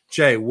one.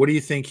 Jay, what do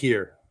you think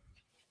here?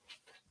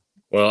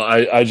 Well,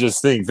 I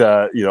just think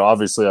that,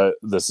 obviously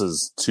this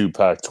is two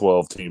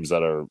Pac-12 teams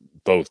that are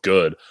both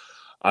good.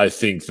 I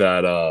think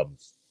that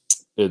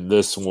in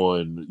this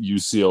one,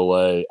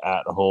 UCLA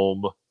at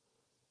home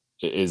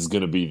is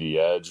going to be the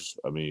edge.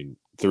 I mean,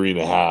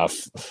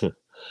 3.5,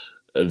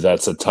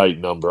 that's a tight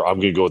number. I'm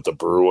going to go with the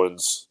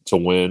Bruins to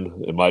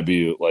win. It might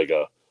be like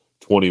a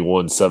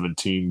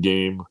 21-17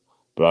 game,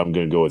 but I'm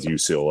going to go with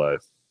UCLA.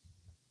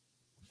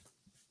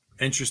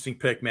 Interesting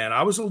pick, man.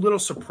 I was a little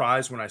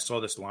surprised when I saw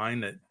this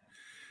line that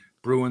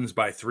Bruins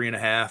by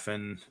 3.5,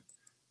 and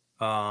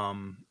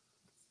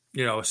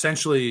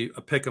essentially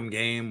a pick'em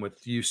game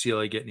with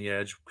UCLA getting the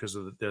edge because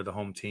they're the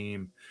home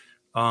team.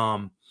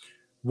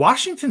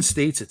 Washington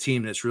State's a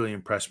team that's really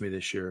impressed me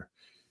this year.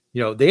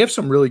 They have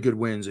some really good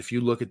wins. If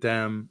you look at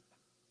them,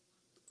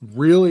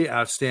 really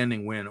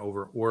outstanding win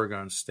over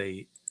Oregon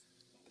State,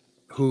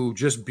 who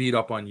just beat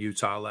up on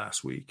Utah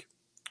last week.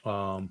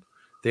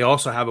 They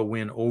also have a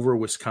win over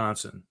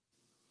Wisconsin.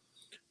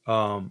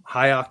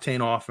 High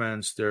octane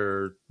offense.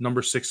 They're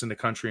number 6 in the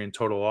country in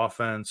total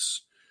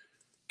offense.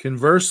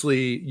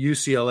 Conversely,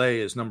 UCLA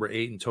is number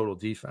 8 in total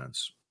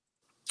defense.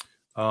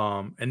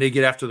 And they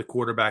get after the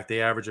quarterback.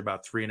 They average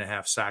about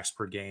 3.5 sacks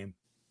per game.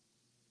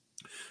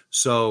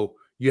 So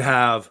you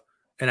have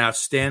an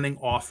outstanding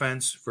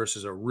offense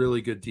versus a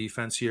really good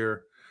defense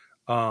here.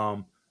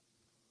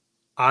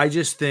 I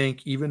just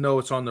think, even though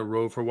it's on the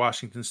road for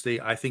Washington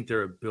State, I think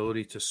their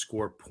ability to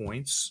score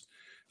points,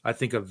 I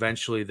think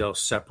eventually they'll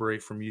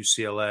separate from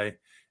UCLA.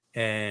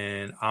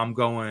 And I'm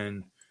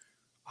going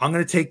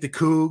to take the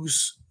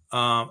Cougs,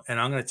 and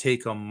I'm going to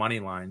take a money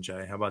line,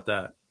 Jay. How about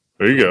that?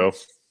 There you go.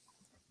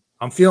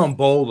 I'm feeling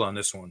bold on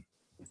this one.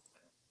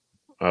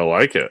 I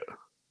like it.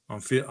 I'm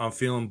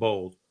feeling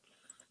bold.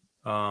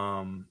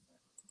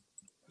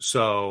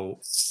 So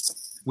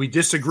we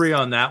disagree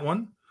on that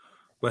one,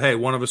 but hey,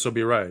 one of us will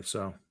be right.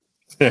 So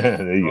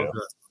there you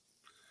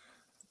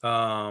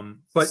go.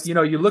 But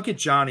you look at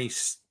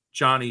Johnny's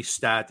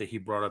stat that he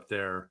brought up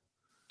there,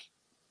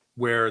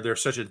 where they're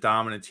such a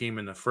dominant team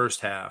in the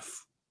first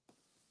half,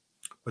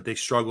 but they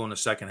struggle in the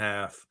second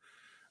half.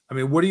 I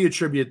mean, what do you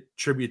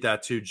attribute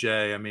that to,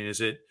 Jay? I mean,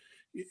 is it,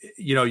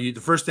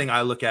 the first thing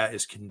I look at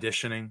is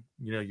conditioning.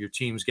 Your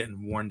team's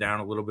getting worn down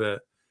a little bit.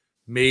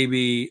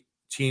 Maybe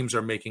teams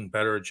are making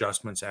better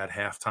adjustments at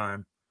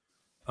halftime.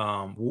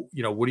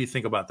 What do you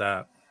think about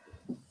that?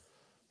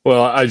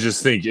 Well, I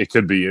just think it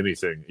could be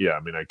anything. Yeah, I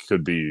mean, it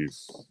could be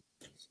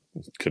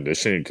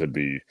conditioning, it could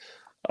be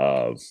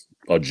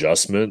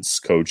adjustments,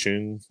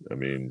 coaching. I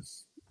mean,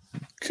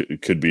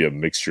 it could be a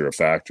mixture of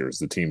factors.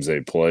 The teams they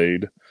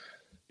played.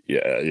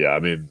 Yeah. I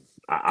mean,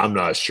 I'm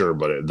not sure,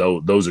 but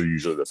those are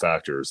usually the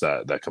factors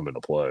that come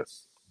into play.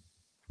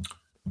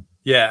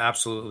 Yeah,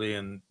 absolutely.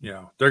 And,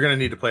 they're going to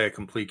need to play a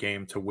complete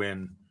game to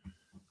win.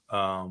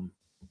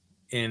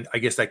 And I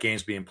guess that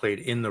game's being played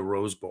in the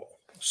Rose Bowl.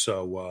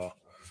 So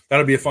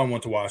that'll be a fun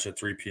one to watch at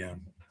 3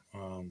 p.m.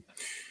 All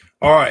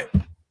right.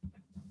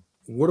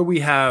 What do we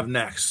have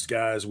next,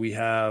 guys? We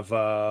have,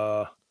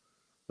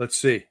 let's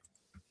see,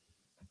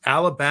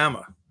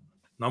 Alabama.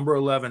 Number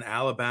 11,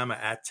 Alabama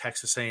at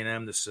Texas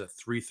A&M. This is a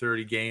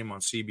 3:30 game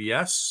on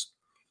CBS.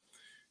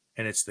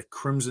 And it's the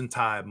Crimson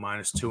Tide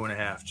minus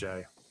 2.5,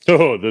 Jay.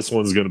 Oh, this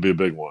one's going to be a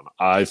big one.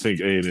 I think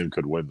A&M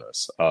could win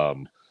this.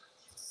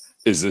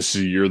 Is this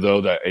the year,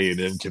 though, that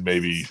A&M can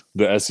maybe –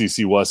 the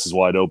SEC West is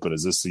wide open.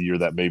 Is this the year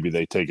that maybe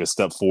they take a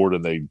step forward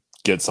and they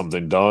get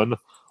something done?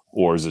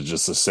 Or is it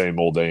just the same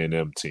old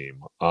A&M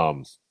team?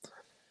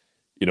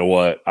 You know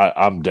what?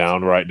 I'm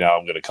down right now.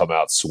 I'm going to come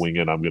out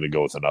swinging. I'm going to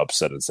go with an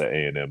upset and say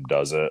A&M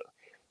does it.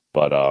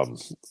 But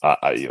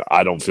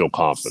I don't feel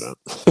confident.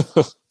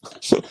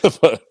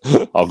 But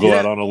I'll go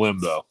out on a limb,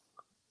 though.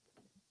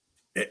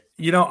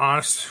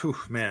 Honestly,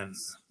 man,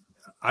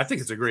 I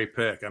think it's a great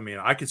pick. I mean,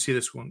 I could see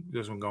this one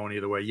going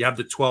either way. You have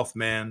the 12th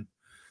man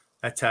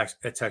at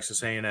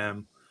Texas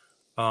A&M.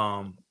 They're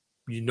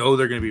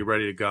going to be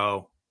ready to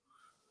go.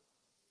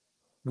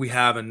 We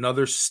have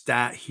another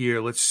stat here.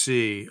 Let's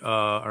see,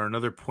 or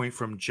another point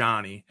from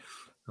Johnny.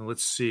 And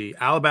let's see.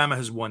 Alabama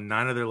has won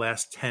 9 of their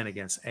last 10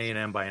 against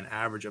A&M by an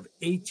average of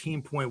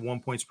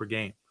 18.1 points per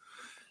game.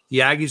 The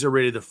Aggies are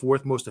rated the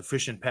 4th most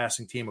efficient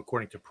passing team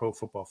according to Pro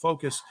Football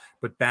Focus,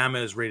 but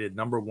Bama is rated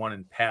number 1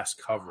 in pass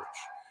coverage.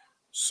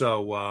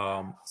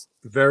 So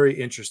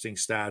very interesting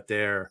stat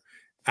there.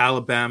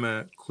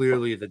 Alabama,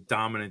 clearly the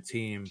dominant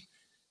team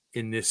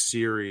in this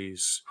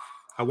series.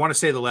 I want to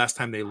say the last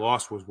time they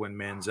lost was when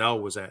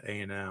Manziel was at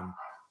A&M.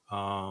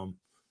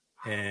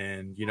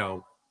 And,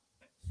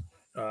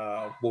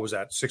 what was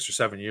that, 6 or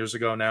 7 years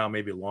ago now,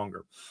 maybe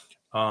longer.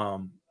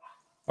 All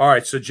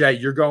right, so Jay,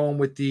 you're going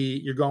with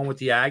the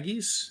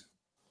Aggies?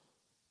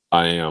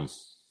 I am.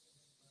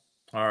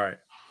 All right.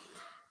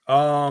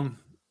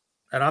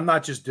 And I'm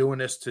not just doing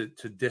this to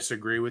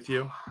disagree with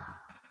you,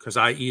 because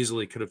I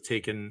easily could have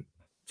taken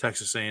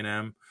Texas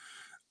A&M.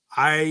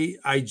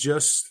 I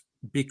just,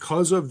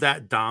 because of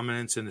that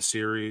dominance in the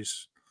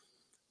series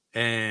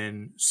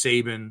and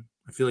Saban,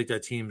 I feel like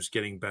that team's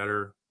getting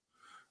better.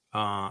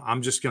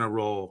 I'm just going to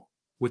roll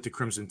with the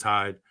Crimson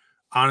Tide.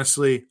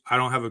 Honestly, I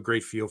don't have a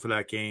great feel for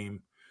that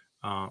game.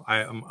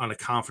 I'm on a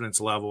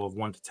confidence level of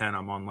 1 to 10.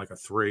 I'm on like a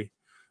 3,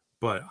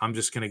 but I'm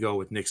just going to go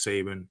with Nick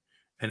Saban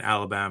and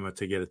Alabama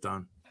to get it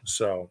done.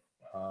 So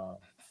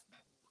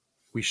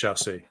we shall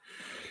see.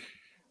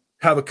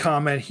 Have a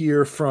comment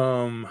here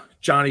from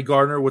Johnny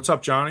Gardner. What's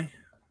up, Johnny?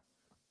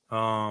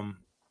 Johnny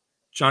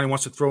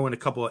wants to throw in a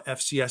couple of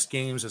FCS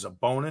games as a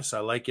bonus. I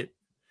like it.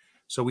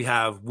 So we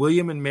have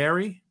William and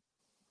Mary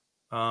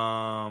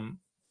at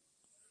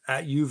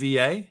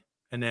UVA,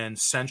 and then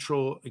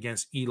Central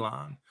against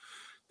Elon.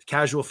 The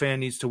casual fan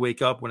needs to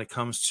wake up when it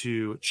comes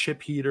to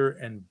Chip Heater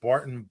and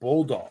Barton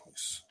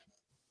Bulldogs.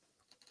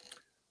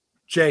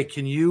 Jay,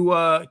 can you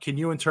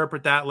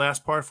interpret that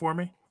last part for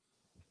me?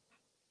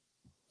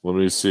 Let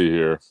me see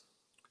here.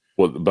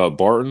 What about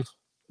Barton?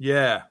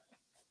 Yeah.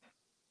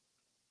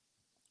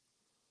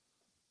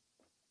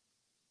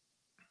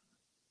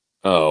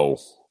 Oh,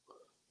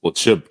 well,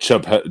 Chip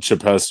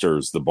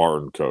Hester's the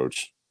Barton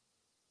coach.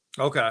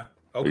 Okay.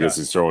 I guess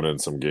he's throwing in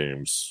some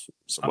games,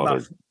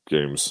 other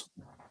games.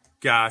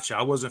 Gotcha.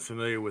 I wasn't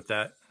familiar with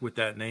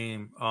that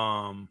name.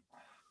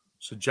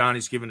 So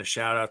Johnny's giving a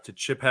shout out to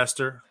Chip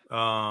Hester.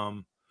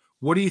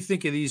 What do you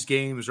think of these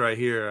games right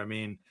here? I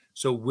mean,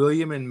 so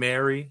William and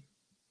Mary,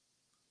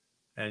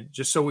 and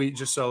just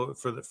so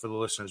for the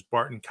listeners,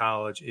 Barton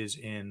College is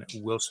in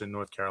Wilson,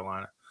 North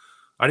Carolina.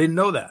 I didn't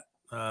know that.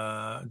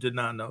 Did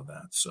not know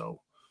that. So,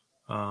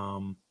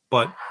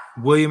 but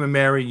William and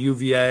Mary,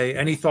 UVA.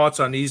 Any thoughts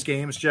on these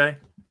games, Jay?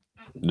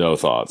 No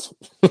thoughts.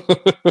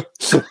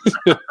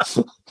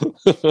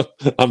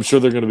 I'm sure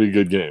they're going to be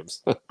good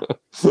games.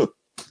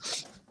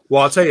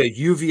 Well, I'll tell you,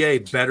 UVA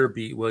better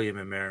beat William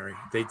and Mary.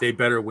 They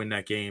better win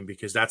that game,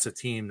 because that's a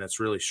team that's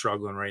really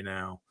struggling right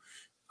now.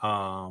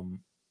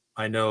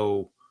 I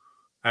know,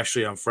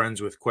 actually, I'm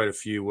friends with quite a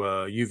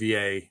few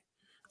UVA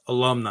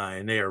alumni,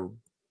 and they are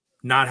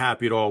not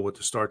happy at all with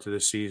the start to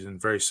this season,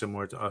 very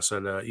similar to us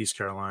at East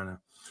Carolina.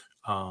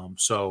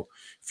 So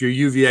if you're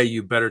UVA,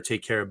 you better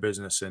take care of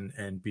business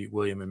and beat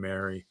William and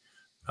Mary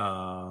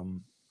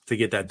to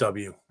get that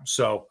W.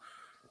 So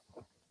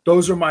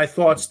those are my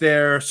thoughts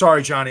there.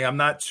 Sorry, Johnny, I'm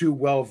not too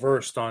well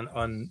versed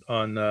on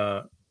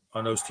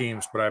those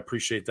teams, but I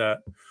appreciate that.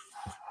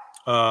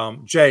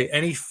 Jay,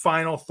 any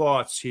final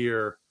thoughts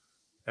here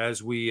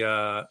as we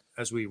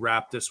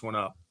wrap this one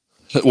up?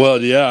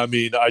 Well, yeah, I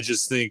mean, I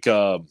just think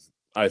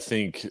I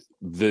think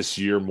this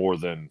year more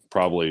than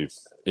probably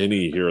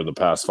any here in the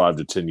past 5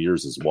 to 10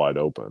 years is wide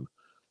open.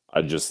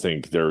 I just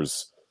think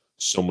there's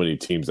so many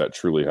teams that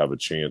truly have a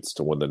chance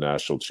to win the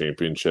national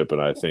championship, and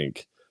I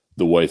think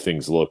the way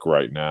things look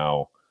right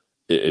now,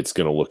 it's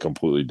going to look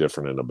completely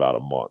different in about a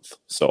month.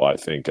 So I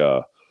think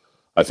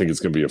it's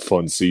going to be a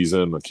fun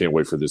season. I can't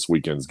wait for this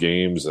weekend's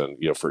games, and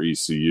for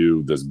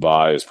ECU, this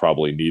bye is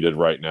probably needed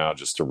right now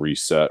just to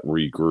reset,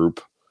 regroup,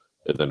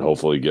 and then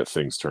hopefully get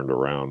things turned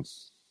around.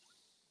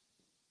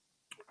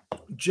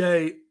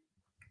 Jay,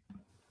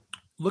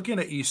 looking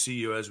at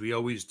ECU as we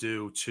always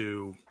do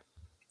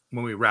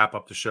when we wrap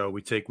up the show,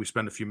 we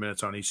spend a few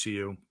minutes on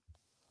ECU.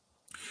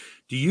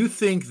 Do you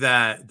think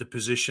that the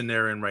position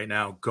they're in right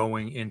now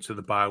going into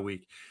the bye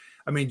week,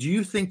 I mean, do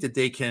you think that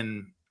they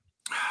can,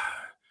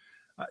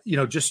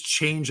 just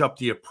change up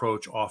the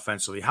approach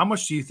offensively? How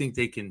much do you think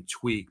they can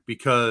tweak?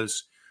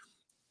 Because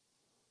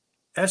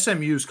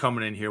SMU's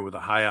coming in here with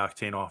a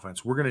high-octane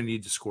offense. We're going to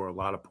need to score a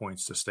lot of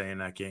points to stay in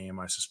that game,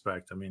 I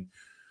suspect. I mean,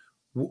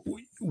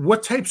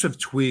 what types of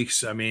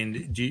tweaks, I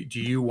mean, do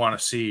you want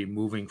to see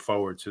moving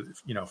forward to,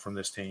 from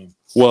this team?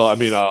 Well, I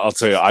mean, I'll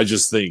tell you, I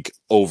just think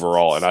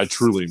overall, and I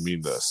truly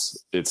mean this,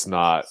 it's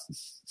not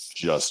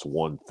just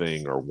one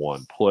thing or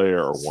one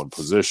player or one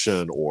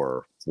position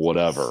or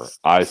whatever.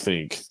 I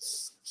think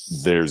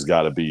there's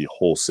got to be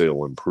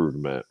wholesale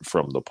improvement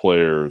from the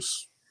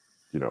players,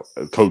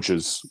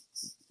 coaches,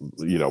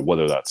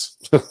 whether that's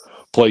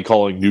play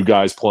calling, new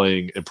guys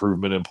playing,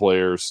 improvement in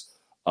players,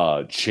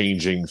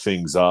 changing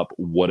things up,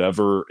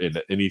 whatever,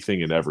 and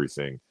anything and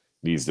everything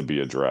needs to be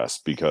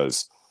addressed,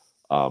 because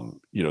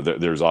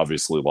there's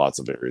obviously lots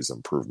of areas of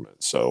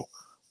improvement. So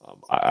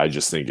I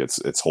just think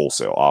it's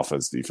wholesale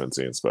offense, defense,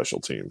 and special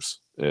teams.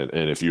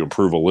 And if you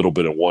improve a little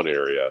bit in one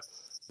area,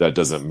 that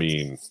doesn't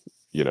mean,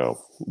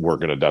 we're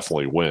going to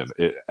definitely win.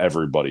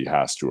 Everybody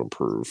has to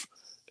improve.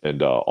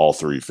 And all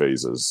three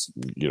phases,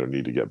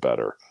 need to get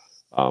better.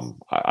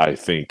 I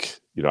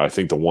think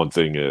the one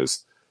thing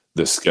is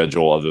the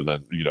schedule, other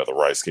than, the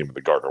Rice game and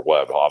the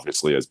Gardner-Webb,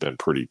 obviously has been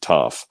pretty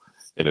tough.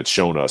 And it's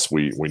shown us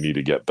we need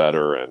to get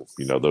better. And,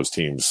 those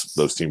teams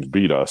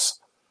beat us.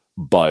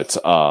 But,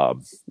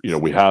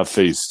 we have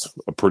faced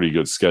a pretty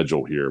good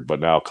schedule here. But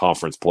now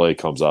conference play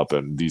comes up,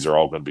 and these are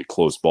all going to be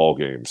close ball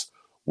games.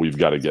 We've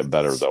got to get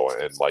better, though.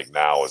 And,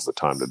 now is the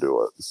time to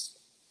do it.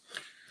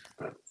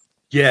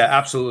 Yeah,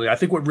 absolutely. I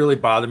think what really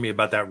bothered me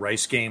about that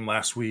Rice game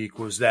last week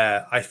was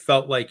that I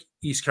felt like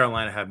East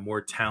Carolina had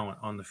more talent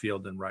on the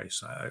field than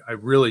Rice. I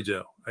really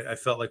do. I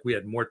felt like we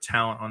had more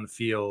talent on the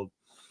field.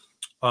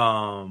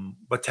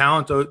 But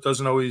talent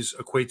doesn't always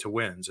equate to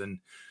wins. And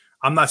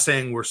I'm not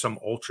saying we're some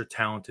ultra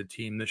talented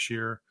team this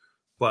year,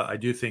 but I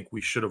do think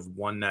we should have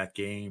won that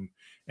game.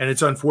 And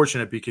it's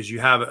unfortunate because you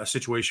have a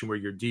situation where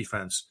your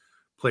defense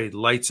played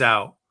lights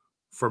out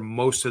for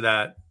most of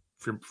that,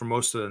 for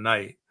most of the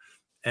night.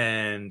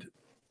 And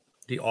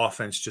the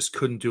offense just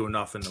couldn't do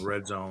enough in the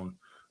red zone.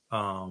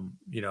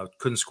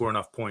 Couldn't score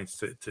enough points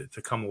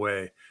to come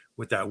away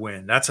with that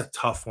win. That's a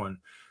tough one.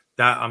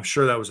 I'm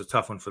sure that was a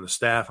tough one for the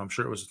staff. I'm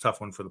sure it was a tough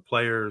one for the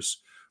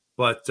players.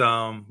 But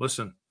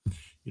listen,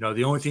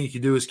 the only thing you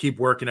can do is keep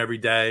working every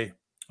day.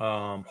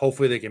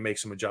 Hopefully they can make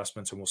some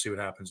adjustments, and we'll see what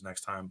happens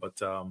next time.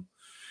 But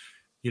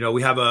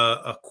we have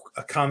a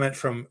comment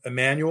from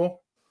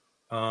Emmanuel,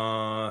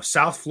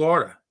 South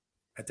Florida,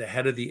 at the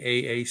head of the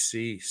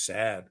AAC.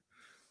 Sad.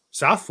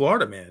 South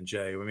Florida, man,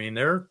 Jay. I mean,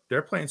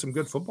 they're playing some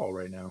good football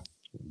right now.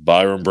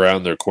 Byron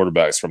Brown, their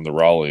quarterback's from the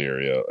Raleigh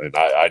area, and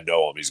I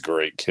know him. He's a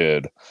great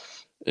kid,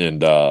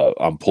 and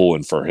I'm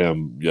pulling for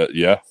him.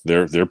 Yeah,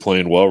 they're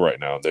playing well right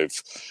now.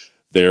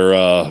 They're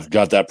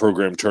got that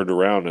program turned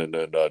around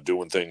and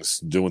doing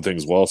things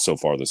well so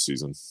far this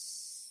season.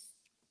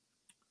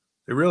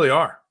 They really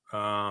are.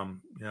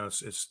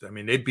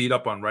 They beat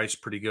up on Rice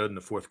pretty good in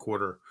the fourth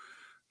quarter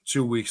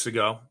 2 weeks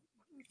ago.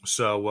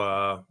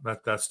 So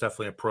that's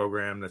definitely a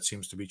program that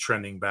seems to be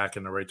trending back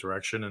in the right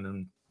direction. And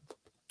then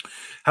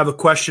have a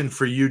question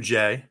for you,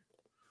 Jay,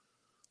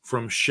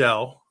 from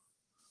Shell,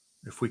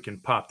 if we can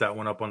pop that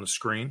one up on the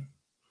screen.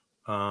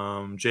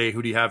 Jay,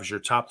 who do you have as your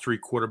top three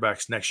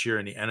quarterbacks next year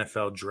in the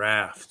NFL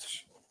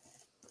draft?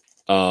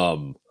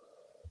 I'll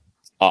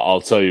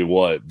tell you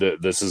what,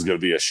 this is going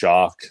to be a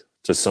shock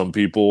to some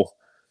people.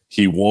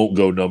 He won't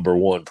go number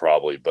one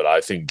probably, but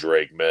I think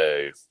Drake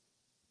May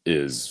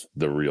is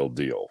the real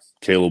deal.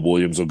 Caleb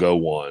Williams will go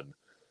one.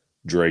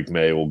 Drake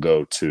May will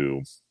go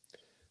two.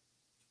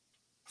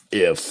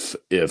 If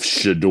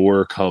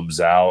Shedeur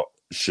comes out,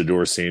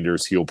 Shedeur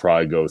Sanders, he'll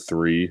probably go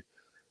three.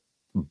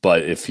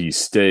 But if he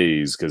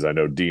stays, because I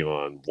know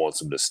Dion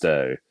wants him to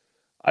stay,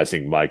 I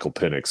think Michael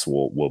Penix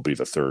will be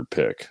the third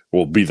pick.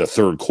 Will be the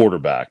third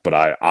quarterback. But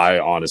I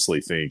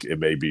honestly think it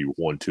may be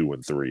 1, 2,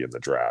 and 3 in the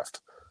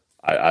draft.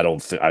 I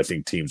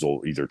think teams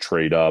will either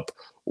trade up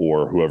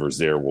or whoever's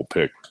there will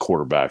pick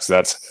quarterbacks.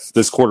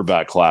 This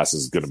quarterback class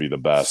is going to be the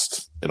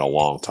best in a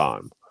long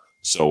time.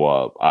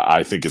 So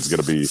I think it's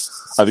going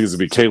to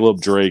be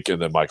Caleb, Drake,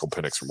 and then Michael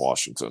Penix from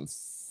Washington.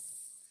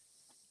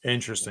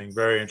 Interesting,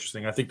 very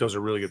interesting. I think those are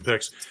really good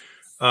picks.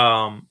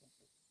 Looking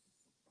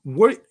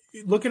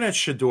at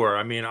Shedeur,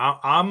 I mean,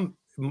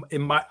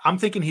 I'm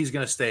thinking he's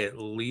going to stay at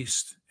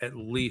least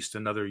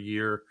another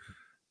year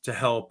to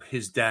help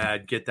his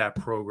dad get that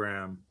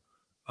program,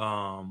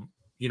 on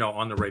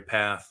the right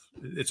path.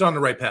 It's on the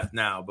right path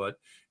now, but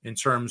in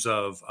terms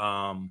of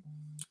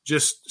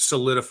just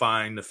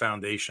solidifying the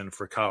foundation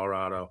for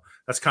Colorado,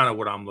 that's kind of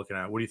what I'm looking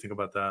at. What do you think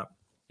about that?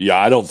 Yeah,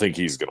 I don't think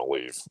he's going to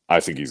leave. I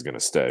think he's going to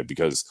stay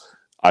because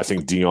I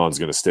think Dion's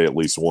going to stay at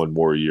least one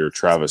more year.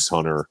 Travis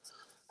Hunter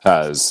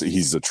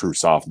he's a true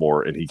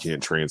sophomore and he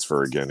can't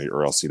transfer again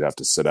or else he'd have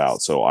to sit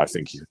out. So I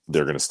think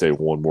they're going to stay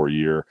one more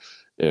year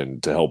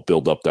and to help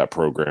build up that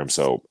program.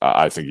 So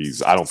I don't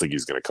think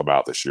he's going to come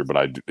out this year,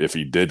 but if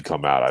he did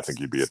come out, I think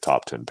he'd be a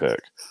top 10 pick.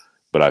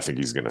 But I think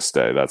he's going to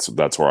stay. That's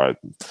why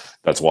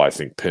I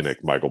think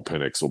Michael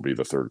Penix will be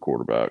the third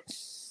quarterback.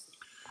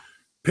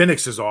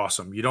 Penix is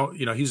awesome.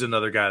 He's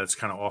another guy that's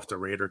kind of off the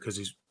radar because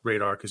he's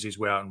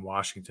way out in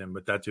Washington,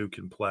 but that dude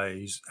can play.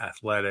 He's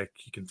athletic.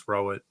 He can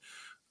throw it.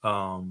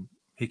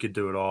 He could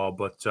do it all.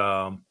 But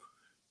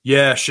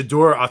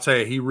Shedeur, I'll tell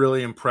you, he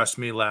really impressed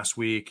me last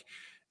week.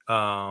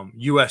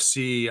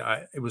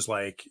 USC, it was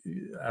like,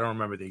 I don't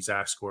remember the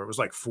exact score. It was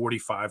like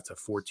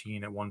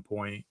 45-14 at one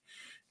point.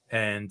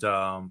 And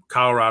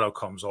Colorado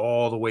comes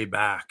all the way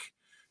back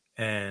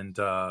and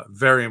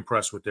very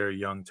impressed with their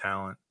young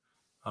talent.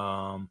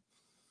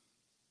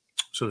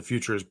 So the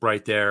future is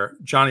bright there.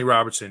 Johnny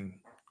Robertson,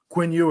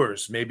 Quinn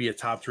Ewers, maybe a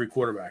top 3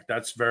 quarterback.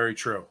 That's very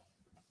true.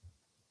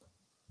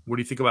 What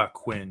do you think about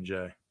Quinn,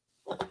 Jay?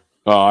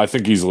 I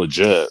think he's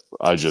legit.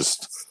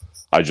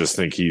 I just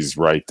think he's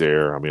right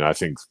there. I mean, I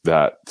think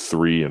that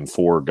 3 and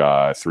 4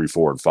 guy, 3,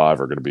 4, and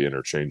 5 are going to be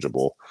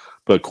interchangeable.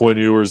 But Quinn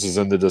Ewers is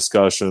in the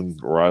discussion.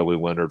 Riley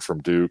Leonard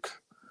from Duke.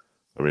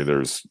 I mean,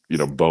 there's,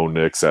 Bo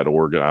Nix at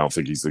Oregon. I don't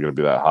think he's going to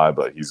be that high,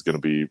 but he's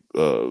going to be,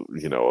 a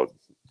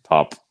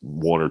top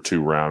 1 or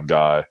 2 round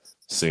guy.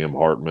 Sam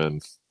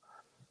Hartman.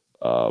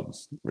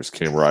 There's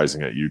Cam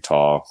Rising at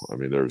Utah. I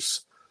mean,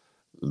 there's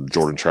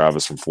Jordan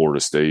Travis from Florida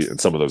State, and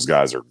some of those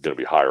guys are going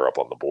to be higher up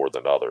on the board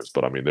than others.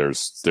 But I mean,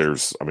 there's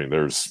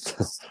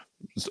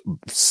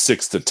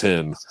 6 to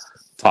 10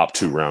 top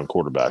 2 round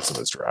quarterbacks in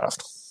this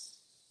draft.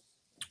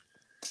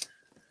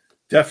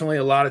 Definitely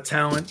a lot of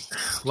talent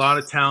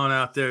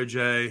out there,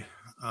 Jay,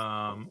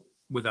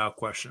 without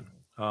question.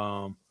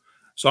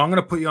 So I'm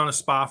going to put you on a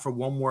spot for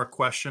one more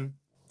question.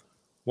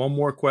 One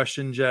more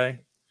question, Jay.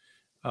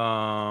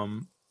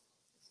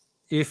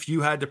 If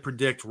you had to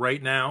predict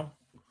right now,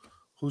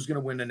 who's going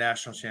to win the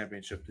national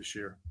championship this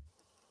year?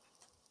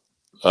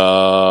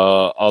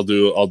 I'll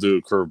do a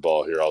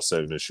curveball here. I'll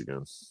say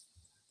Michigan.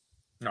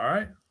 All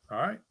right.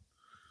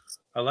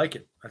 I like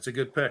it. That's a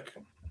good pick.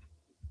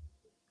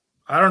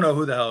 I don't know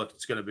who the hell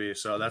it's going to be,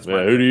 so that's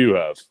my who do you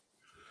have?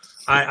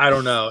 I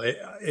don't know.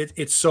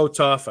 It's so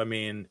tough. I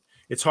mean,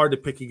 it's hard to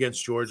pick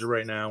against Georgia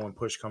right now when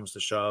push comes to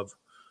shove.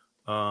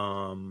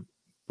 I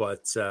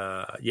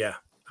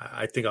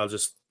think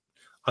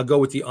I'll go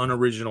with the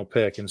unoriginal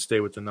pick and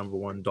stay with the number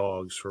 1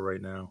 dogs for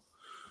right now.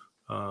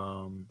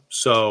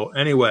 So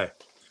anyway,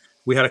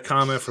 we had a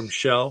comment from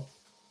Shell.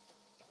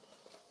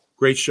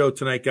 Great show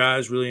tonight,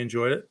 guys. Really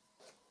enjoyed it.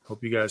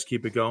 Hope you guys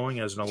keep it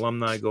going. As an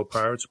alumni, go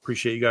Pirates.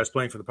 Appreciate you guys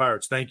playing for the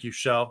Pirates. Thank you,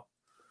 Shell.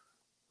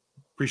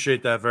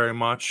 Appreciate that very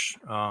much.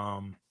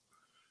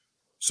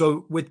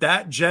 So with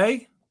that,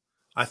 Jay,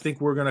 I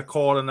think we're going to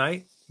call it a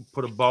night.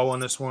 Put a bow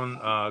on this one.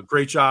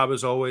 Great job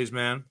as always,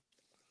 man.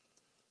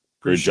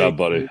 Great job,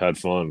 buddy. Had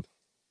fun.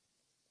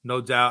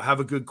 No doubt. Have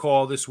a good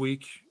call this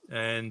week.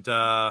 And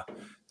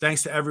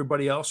thanks to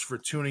everybody else for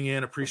tuning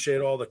in.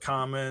 Appreciate all the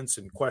comments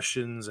and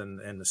questions and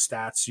the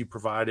stats you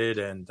provided.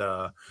 And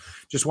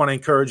just want to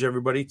encourage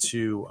everybody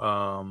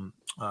to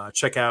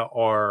check out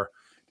our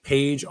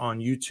page on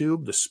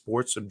YouTube, The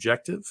Sports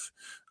Objective.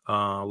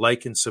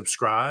 Like and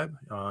subscribe.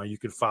 You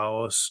can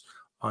follow us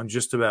on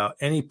just about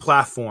any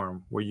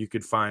platform where you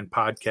could find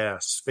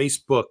podcasts,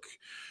 Facebook,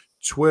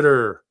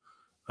 Twitter,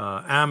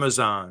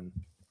 Amazon.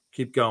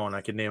 Keep going.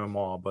 I can name them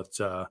all. But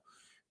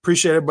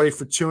appreciate everybody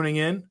for tuning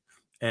in.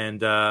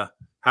 And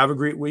have a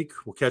great week.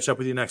 We'll catch up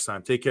with you next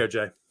time. Take care,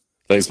 Jay.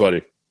 Thanks,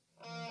 buddy.